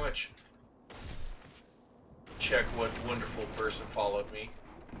 Thank you very much. Check what wonderful person followed me.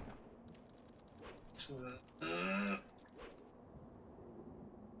 It's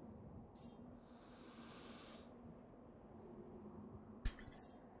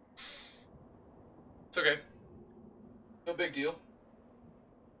okay. No big deal.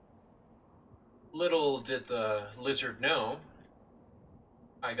 Little did the lizard know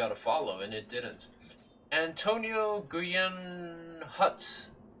I got a follow, and it didn't. Antonio Guyen Hut.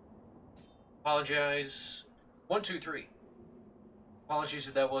 Apologize. 1, 2, 3. Apologies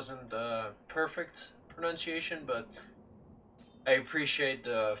if that wasn't the perfect pronunciation, but I appreciate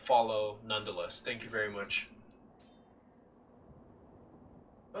the follow nonetheless. Thank you very much.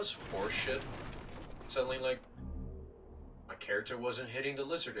 That was horseshit. Suddenly, like, my character wasn't hitting the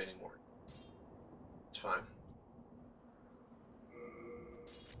lizard anymore. It's fine.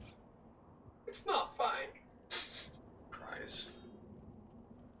 It's not fine. Cries.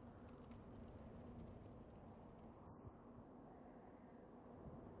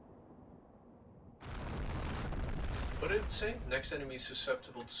 What did it say? Next enemy is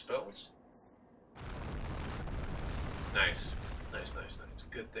susceptible to spells? Nice. Nice, nice, nice.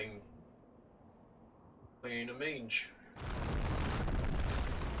 Good thing playing a mage.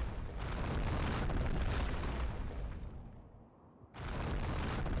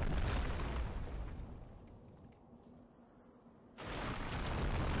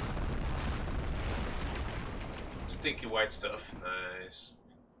 Stinky white stuff. Nice.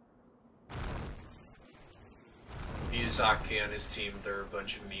 Miyazaki and his team, they're a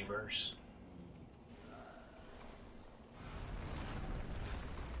bunch of memers.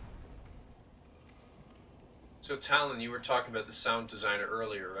 So Talon, you were talking about the sound designer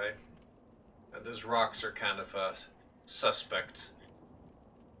earlier, right? Those rocks are kind of suspect.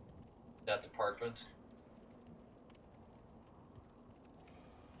 That department.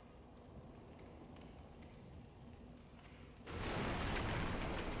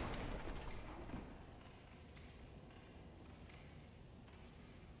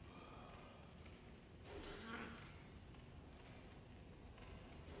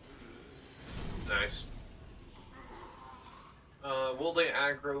 Nice. Will they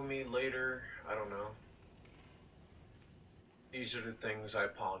aggro me later? I don't know. These are the things I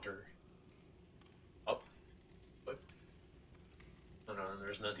ponder. Up? What? No, no,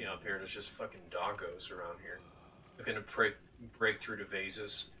 there's nothing up here. There's just fucking doggos around here. They're gonna break through the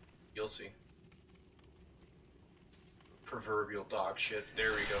vases. You'll see. Proverbial dog shit.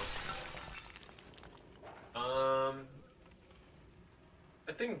 There we go.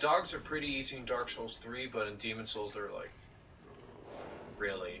 I think dogs are pretty easy in Dark Souls 3, but in Demon Souls they're like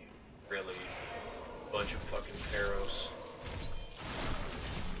really, really a bunch of fucking pharaohs.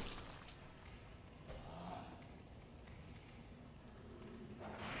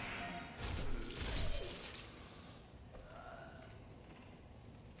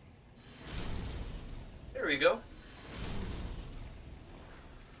 There we go.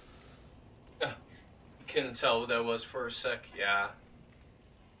 Couldn't tell what that was for a sec. Yeah.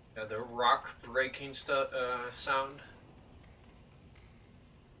 Yeah, the rock breaking sound.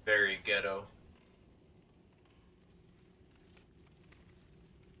 Very ghetto.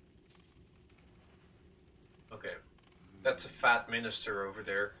 Okay. That's a fat minister over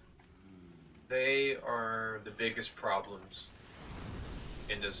there. They are the biggest problems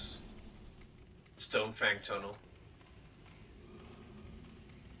in this Stonefang Tunnel.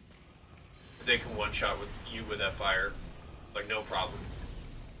 They can one-shot with you with that fire. Like, no problem.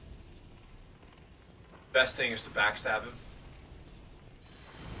 Best thing is to backstab him.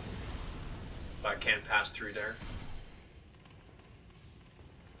 But I can't pass through there.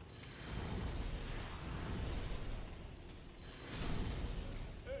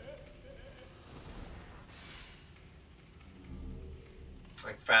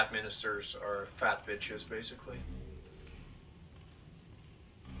 Like, fat ministers are fat bitches, basically.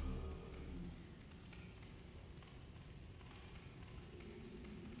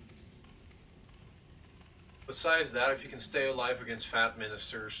 Besides that, if you can stay alive against fat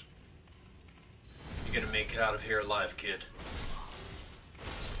ministers, you're gonna make it out of here alive, kid.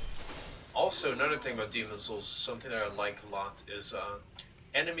 Also, another thing about Demon Souls, something that I like a lot, is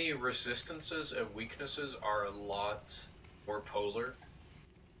enemy resistances and weaknesses are a lot more polar.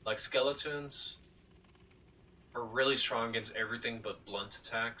 Like, skeletons are really strong against everything but blunt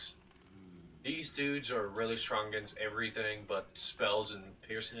attacks. These dudes are really strong against everything but spells and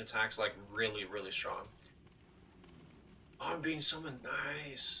piercing attacks, like really, really strong. Oh, I'm being summoned.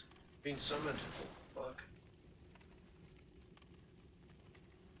 Nice. Being summoned. Fuck.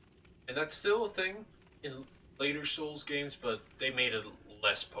 And that's still a thing in later Souls games, but they made it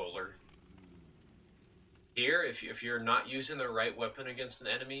less polar. Here, if you're not using the right weapon against an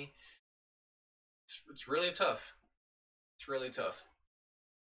enemy, it's really tough. It's really tough.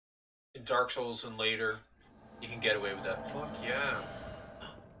 In Dark Souls and later, you can get away with that. Fuck yeah.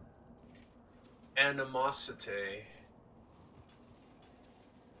 Animosity.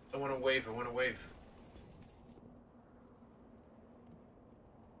 I want to wave, I want to wave.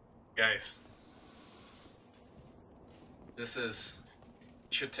 Guys. This is...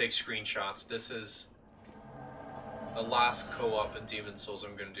 should take screenshots. This is the last co-op in Demon Souls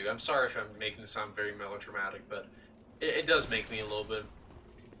I'm going to do. I'm sorry if I'm making it sound very melodramatic, but it does make me a little bit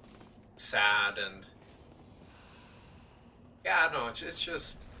sad and... yeah, no, it's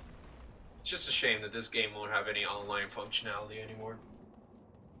just a shame that this game won't have any online functionality anymore.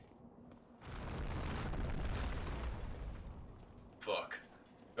 Fuck.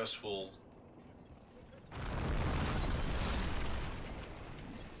 Just full.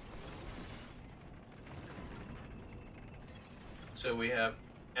 So we have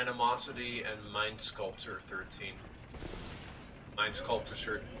Animosity and Mind Sculptor 13. Mind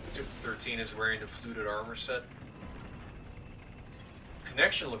Sculptor 13 is wearing the fluted armor set.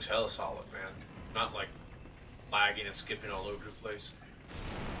 Connection looks hella solid, man. Not like lagging and skipping all over the place.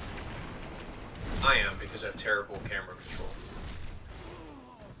 I am, because I have terrible camera control.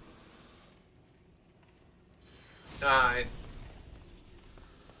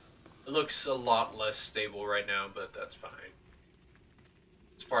 It looks a lot less stable right now, but that's fine.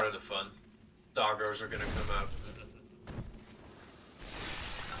 It's part of the fun. Doggos are gonna come out.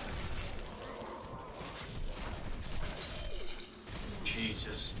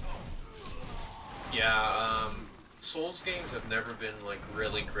 Jesus. Yeah, Souls games have never been, like,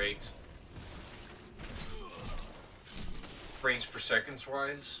 really great frames per seconds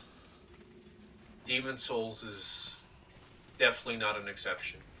wise. Demon Souls is definitely not an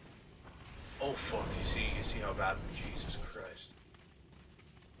exception. Oh fuck, you see how bad, Jesus Christ.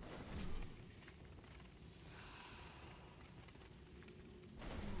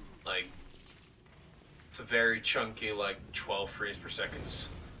 Like, it's a very chunky, like, 12 frames per second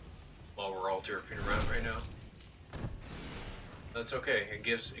while we're all derping around right now. That's okay, it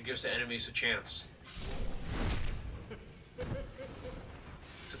gives the enemies a chance.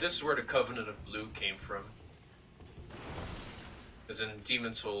 So this is where the Covenant of Blue came from. Because in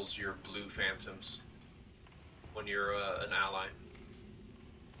Demon Souls, you're blue phantoms when you're an ally.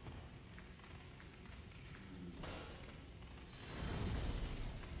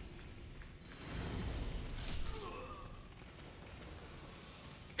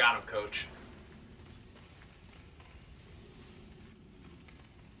 Got him, coach.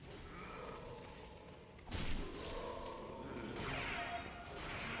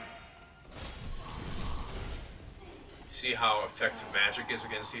 See how effective magic is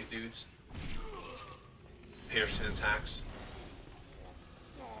against these dudes? Piercing attacks.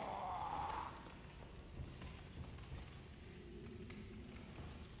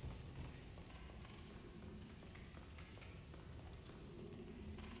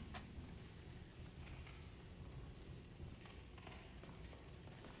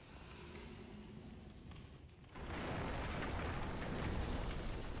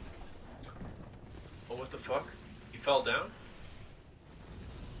 Oh, what the fuck? Fell down?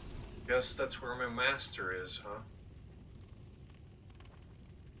 Guess that's where my master is, huh?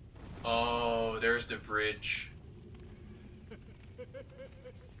 Oh, there's the bridge.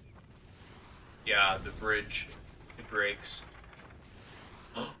 Yeah, the bridge. It breaks.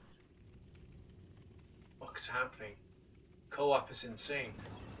 What's happening? Co-op is insane.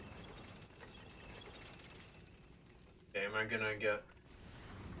 Okay, am I gonna get...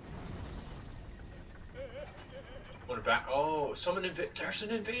 back. Oh, there's an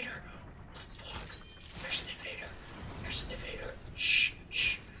invader. Oh, fuck. There's an invader. There's an invader. Shh,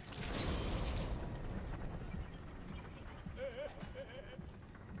 shh.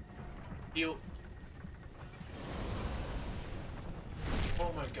 Heal.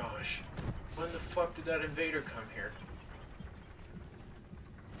 Oh my gosh. When the fuck did that invader come here?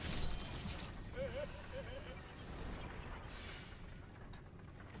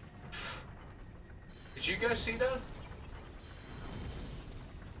 Did you guys see that?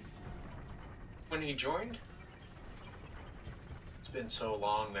 When he joined? It's been so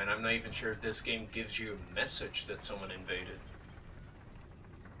long, man. I'm not even sure if this game gives you a message that someone invaded.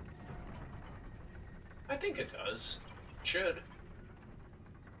 I think it does. It should.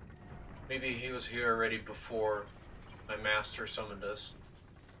 Maybe he was here already before my master summoned us.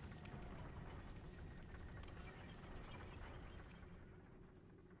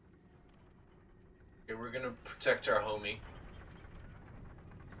 Okay, we're gonna protect our homie.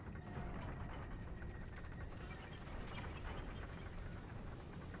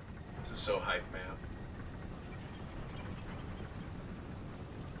 This is so hype, man.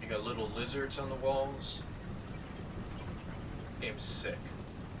 You got little lizards on the walls. Game's sick.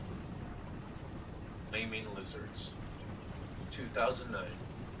 Flaming lizards. 2009.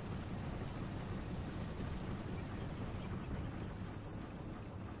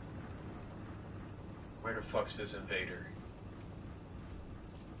 Where the fuck's this Invader?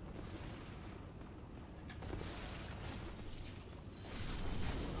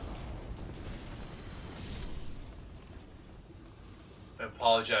 I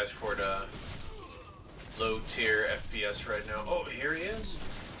apologize for the low tier FPS right now. Oh, here he is.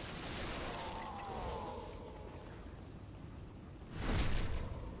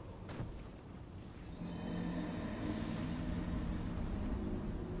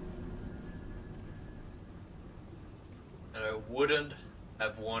 And I wouldn't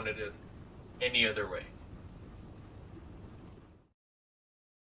have wanted it any other way.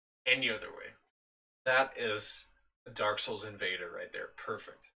 Any other way. That is a Dark Souls Invader right there.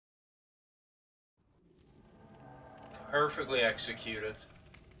 Perfect. Perfectly executed.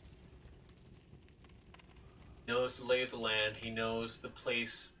 He knows the lay of the land. He knows the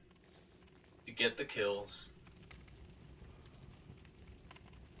place to get the kills.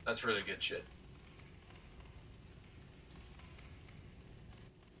 That's really good shit.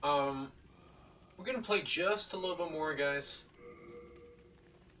 We're gonna play just a little bit more, guys.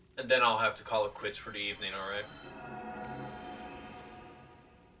 And then I'll have to call it quits for the evening, alright?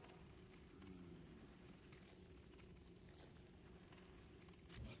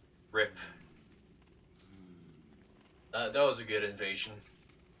 RIP. That was a good invasion.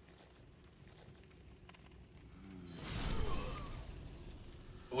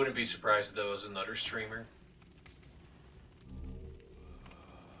 I wouldn't be surprised if there was another streamer.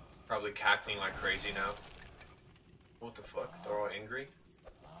 Probably cackling like crazy now. What the fuck? They're all angry?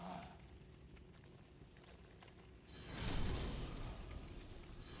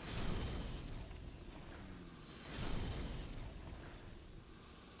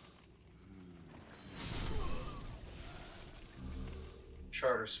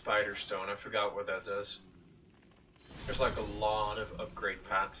 Charter Spider Stone, I forgot what that does. There's like a lot of upgrade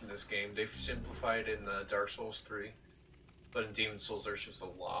paths in this game. They've simplified it in Dark Souls 3. But in Demon Souls there's just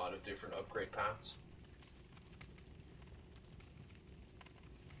a lot of different upgrade paths.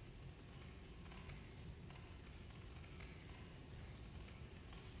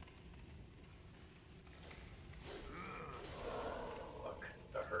 Fuck,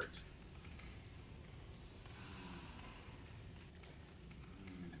 that hurt.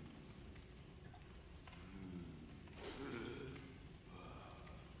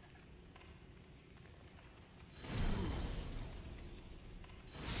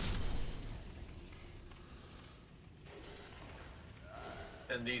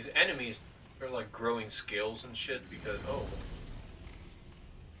 And these enemies are like growing skills and shit because, oh.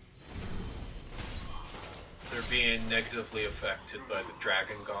 They're being negatively affected by the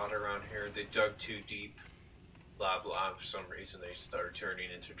dragon god around here. They dug too deep. Blah blah. For some reason they started turning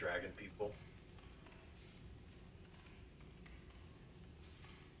into dragon people.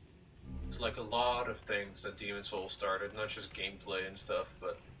 It's like a lot of things that Demon Souls started, not just gameplay and stuff,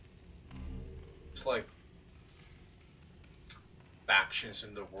 but it's like factions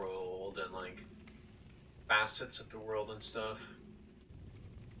in the world and like facets of the world and stuff.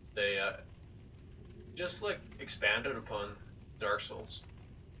 They just like expanded upon Dark Souls.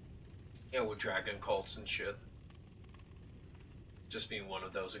 Yeah, with dragon cults and shit. Just being one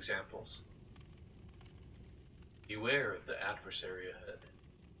of those examples. Beware of the adversary ahead.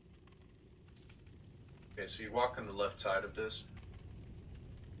 Okay, so you walk on the left side of this.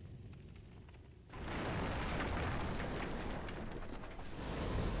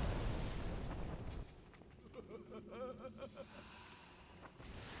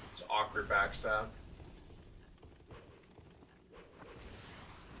 It's awkward backstab.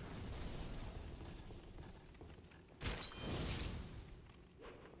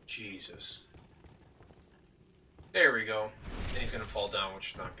 Jesus. There we go. And he's gonna fall down,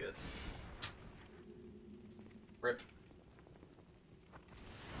 which is not good. RIP.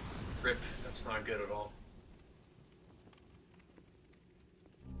 RIP. That's not good at all.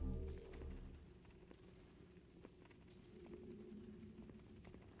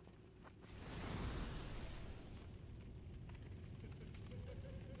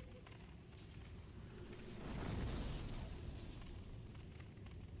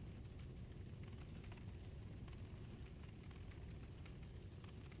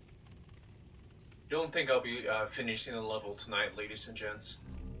 Don't think I'll be finishing the level tonight, ladies and gents.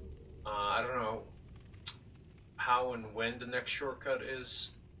 I don't know how and when the next shortcut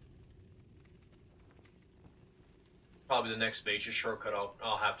is. Probably the next major shortcut.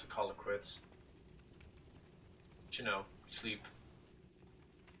 I'll have to call it quits. But, you know, sleep,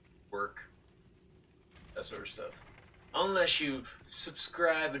 work, that sort of stuff. Unless you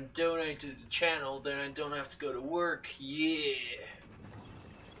subscribe and donate to the channel, then I don't have to go to work. Yeah.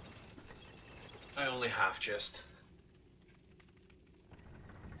 I only half just.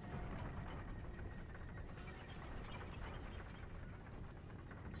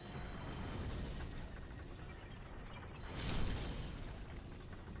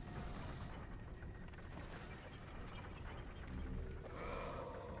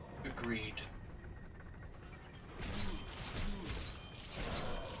 Agreed.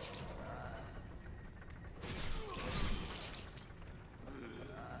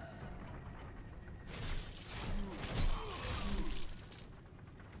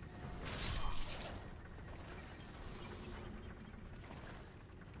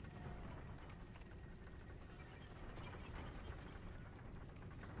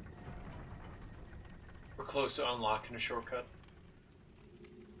 We're close to unlocking a shortcut.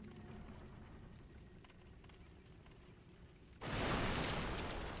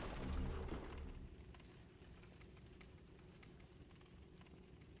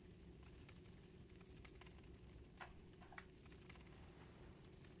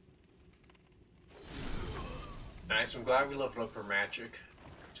 Nice, I'm glad we leveled up our magic.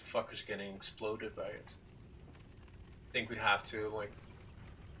 This fucker's getting exploded by it. I think we'd have to, like,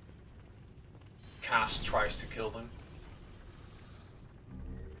 cast tries to kill them.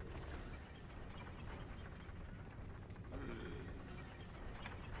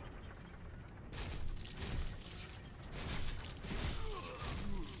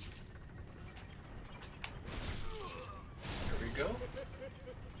 There we go.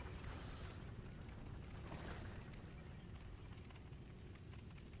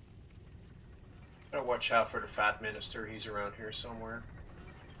 Gotta watch out for the fat minister, he's around here somewhere.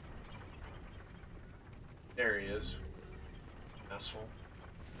 There he is. Asshole.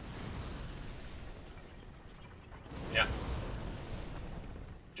 Yeah.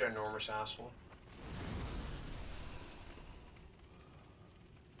 Ginormous asshole.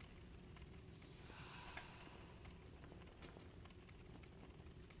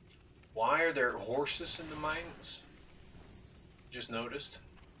 Why are there horses in the mines? Just noticed.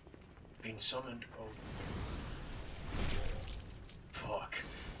 Being summoned. Oh. Fuck.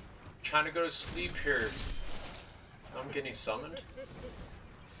 I'm trying to go to sleep here. I'm getting summoned?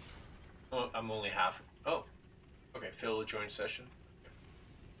 Oh, I'm only half. Oh. Okay, fail to join session. I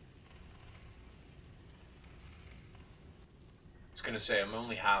was gonna say, I'm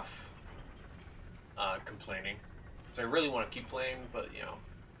only half complaining. Because I really want to keep playing, but, you know.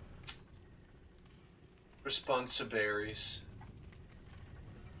 Responsibilities.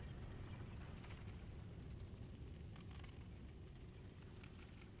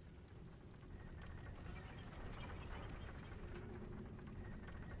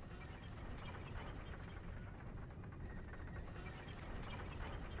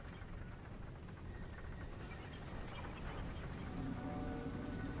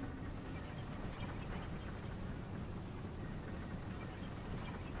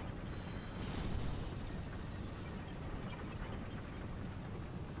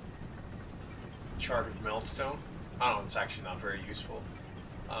 Chartered Meltstone. I don't know, it's actually not very useful.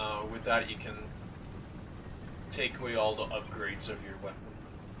 With that you can take away all the upgrades of your weapon.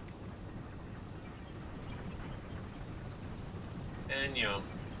 And, you know,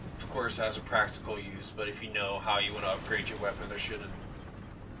 of course has a practical use, but if you know how you want to upgrade your weapon, there shouldn't...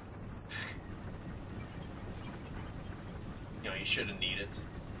 you know, you shouldn't need it.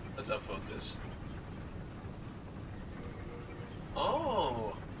 Let's upvote this.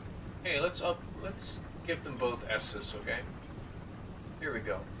 Oh! Hey, let's give them both S's, okay? Here we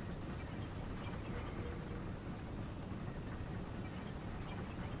go.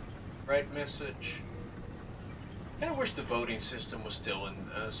 Right message. I kinda wish the voting system was still in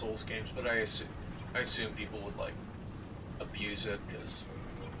Souls games, but I assume people would, like, abuse it, because,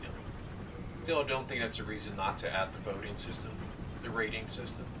 you know. Still, I don't think that's a reason not to add the voting system, the rating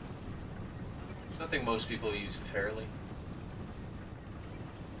system. I don't think most people use it fairly.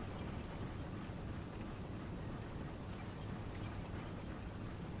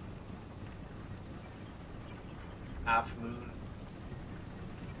 Half moon.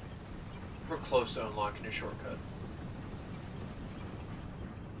 We're close to unlocking a shortcut.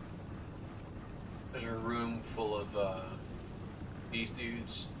 There's a room full of these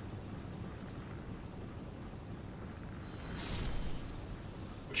dudes.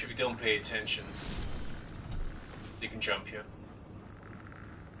 Which if you don't pay attention, they can jump you.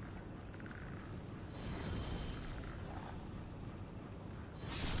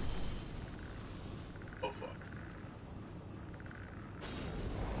 Oh fuck.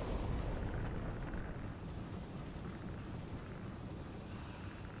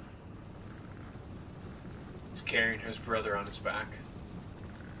 He's carrying his brother on his back.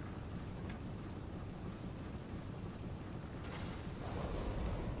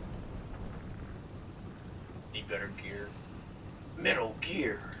 Need better gear. Metal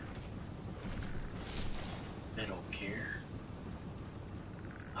Gear. Metal Gear.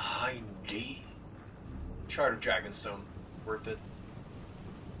 Hindy. Shard of Dragonstone. Worth it.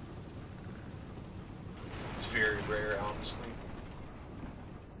 It's very rare, honestly.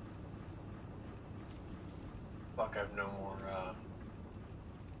 Fuck, I have no more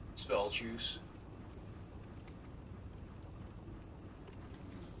spell juice.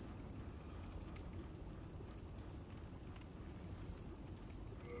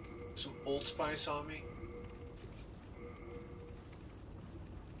 Some Old Spice on me.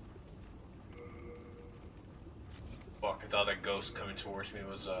 Fuck, I thought that ghost coming towards me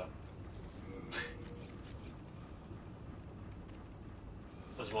was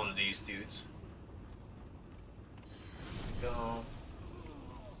was one of these dudes. Go.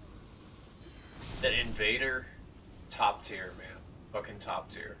 That Invader, top tier, man. Fucking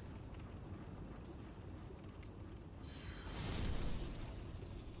top tier.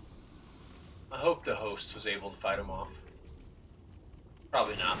 I hope the host was able to fight him off.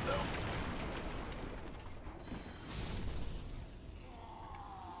 Probably not, though.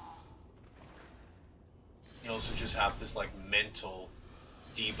 You also just have this like mental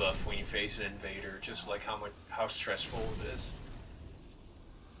debuff when you face an invader, just like how stressful it is.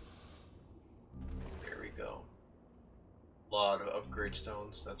 There we go. A lot of upgrade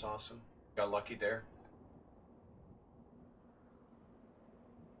stones. That's awesome. Got lucky there.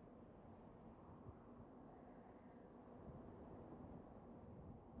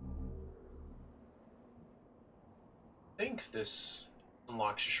 I think this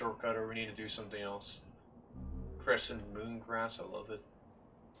unlocks a shortcut, or we need to do something else. Crescent Moongrass, I love it.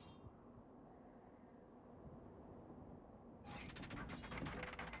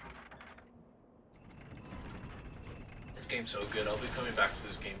 This game's so good, I'll be coming back to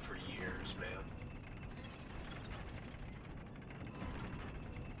this game for years, man.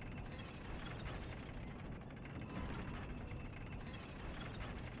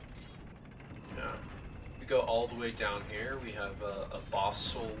 Yeah. We go all the way down here, we have a boss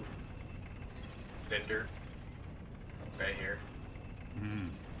soul vendor. Right here.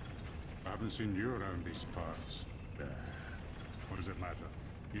 I haven't seen you around these parts. What does it matter?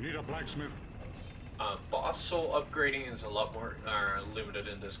 You need a blacksmith? Boss soul upgrading is a lot more limited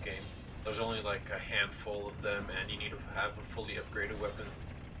in this game. There's only like a handful of them, and you need to have a fully upgraded weapon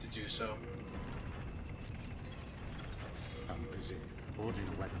to do so. I'm busy forging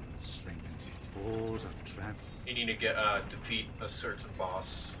a weapon with strength into it. Balls are trapped. You need to get defeat a certain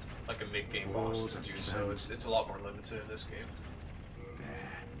boss, like a mid-game boss, to do so. It's a lot more limited in this game.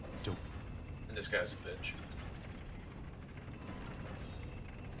 And this guy's a bitch.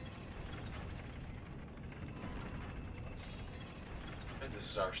 And this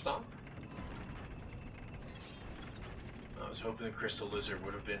is our stomp. I was hoping the Crystal Lizard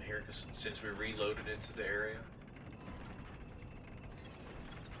would have been here, since we reloaded into the area.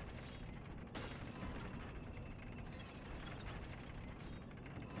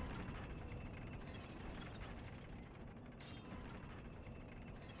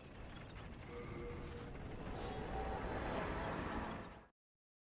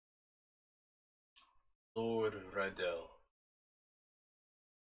 Lord Rydell.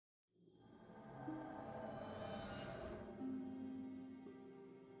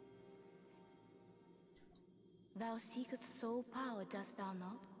 Thou seekest soul power, dost thou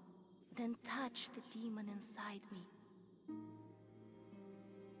not? Then touch the demon inside me.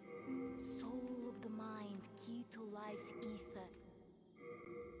 Soul of the mind, key to life's ether.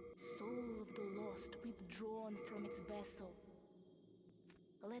 Soul of the lost, withdrawn from its vessel.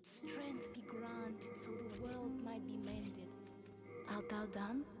 Let strength be granted, so the world might be mended. Art thou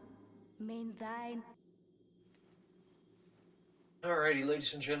done? Main thine. Alrighty,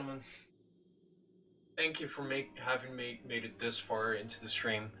 ladies and gentlemen. Thank you for having made it this far into the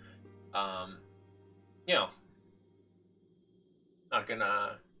stream. You know, not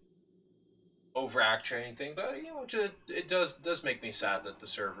gonna overact or anything, but you know, it does make me sad that the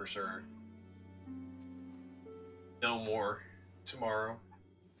servers are no more tomorrow.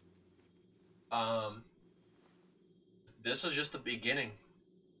 This was just the beginning.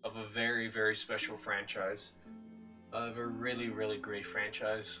 of a very, very special franchise. Of a really, really great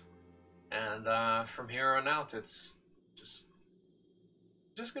franchise. And from here on out, it's just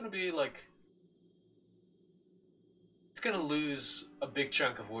gonna be like, it's gonna lose a big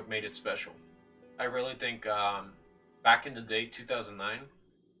chunk of what made it special. I really think back in the day, 2009,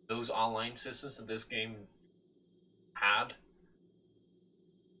 those online systems that this game had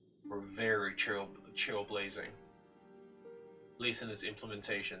were very trailblazing. At least in its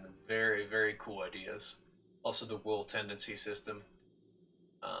implementation, very, very cool ideas. Also, the world tendency system.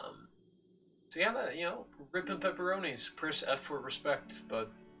 So yeah, you know, ripping pepperonis. Press F for respect,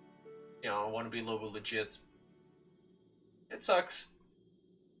 but you know, I want to be a little bit legit. It sucks,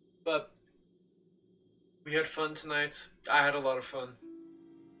 but we had fun tonight. I had a lot of fun.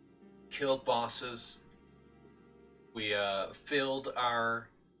 Killed bosses. We filled our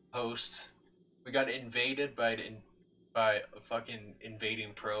host. We got invaded by a fucking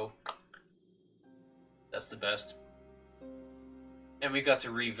invading pro. That's the best. And we got to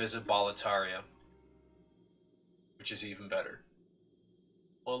revisit Boletaria, which is even better.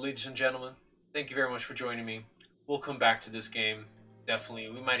 Well, ladies and gentlemen, thank you very much for joining me. We'll come back to this game. Definitely,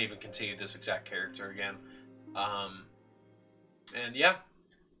 we might even continue this exact character again. And yeah,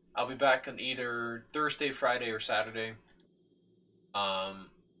 I'll be back on either Thursday, Friday, or Saturday.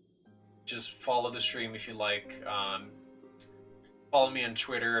 Just follow the stream if you like. Follow me on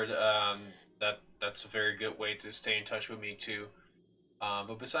Twitter. That's a very good way to stay in touch with me too.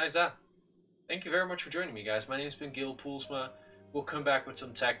 But besides that, thank you very much for joining me, guys. My name's been guilpoelsma. We'll come back with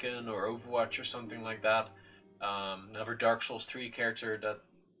some Tekken or Overwatch or something like that. Another Dark Souls 3 character that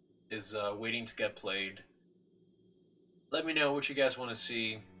is waiting to get played. Let me know what you guys want to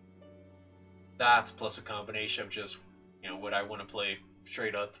see. That plus a combination of just, you know, what I want to play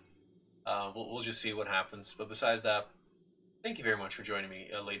straight up. We'll just see what happens. But besides that, thank you very much for joining me,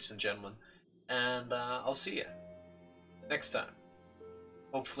 ladies and gentlemen. And I'll see you next time.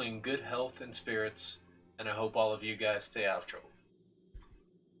 Hopefully in good health and spirits. And I hope all of you guys stay out of trouble.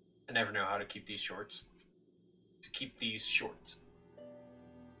 I never know how to keep these shorts.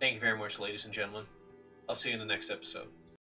 Thank you very much, ladies and gentlemen. I'll see you in the next episode.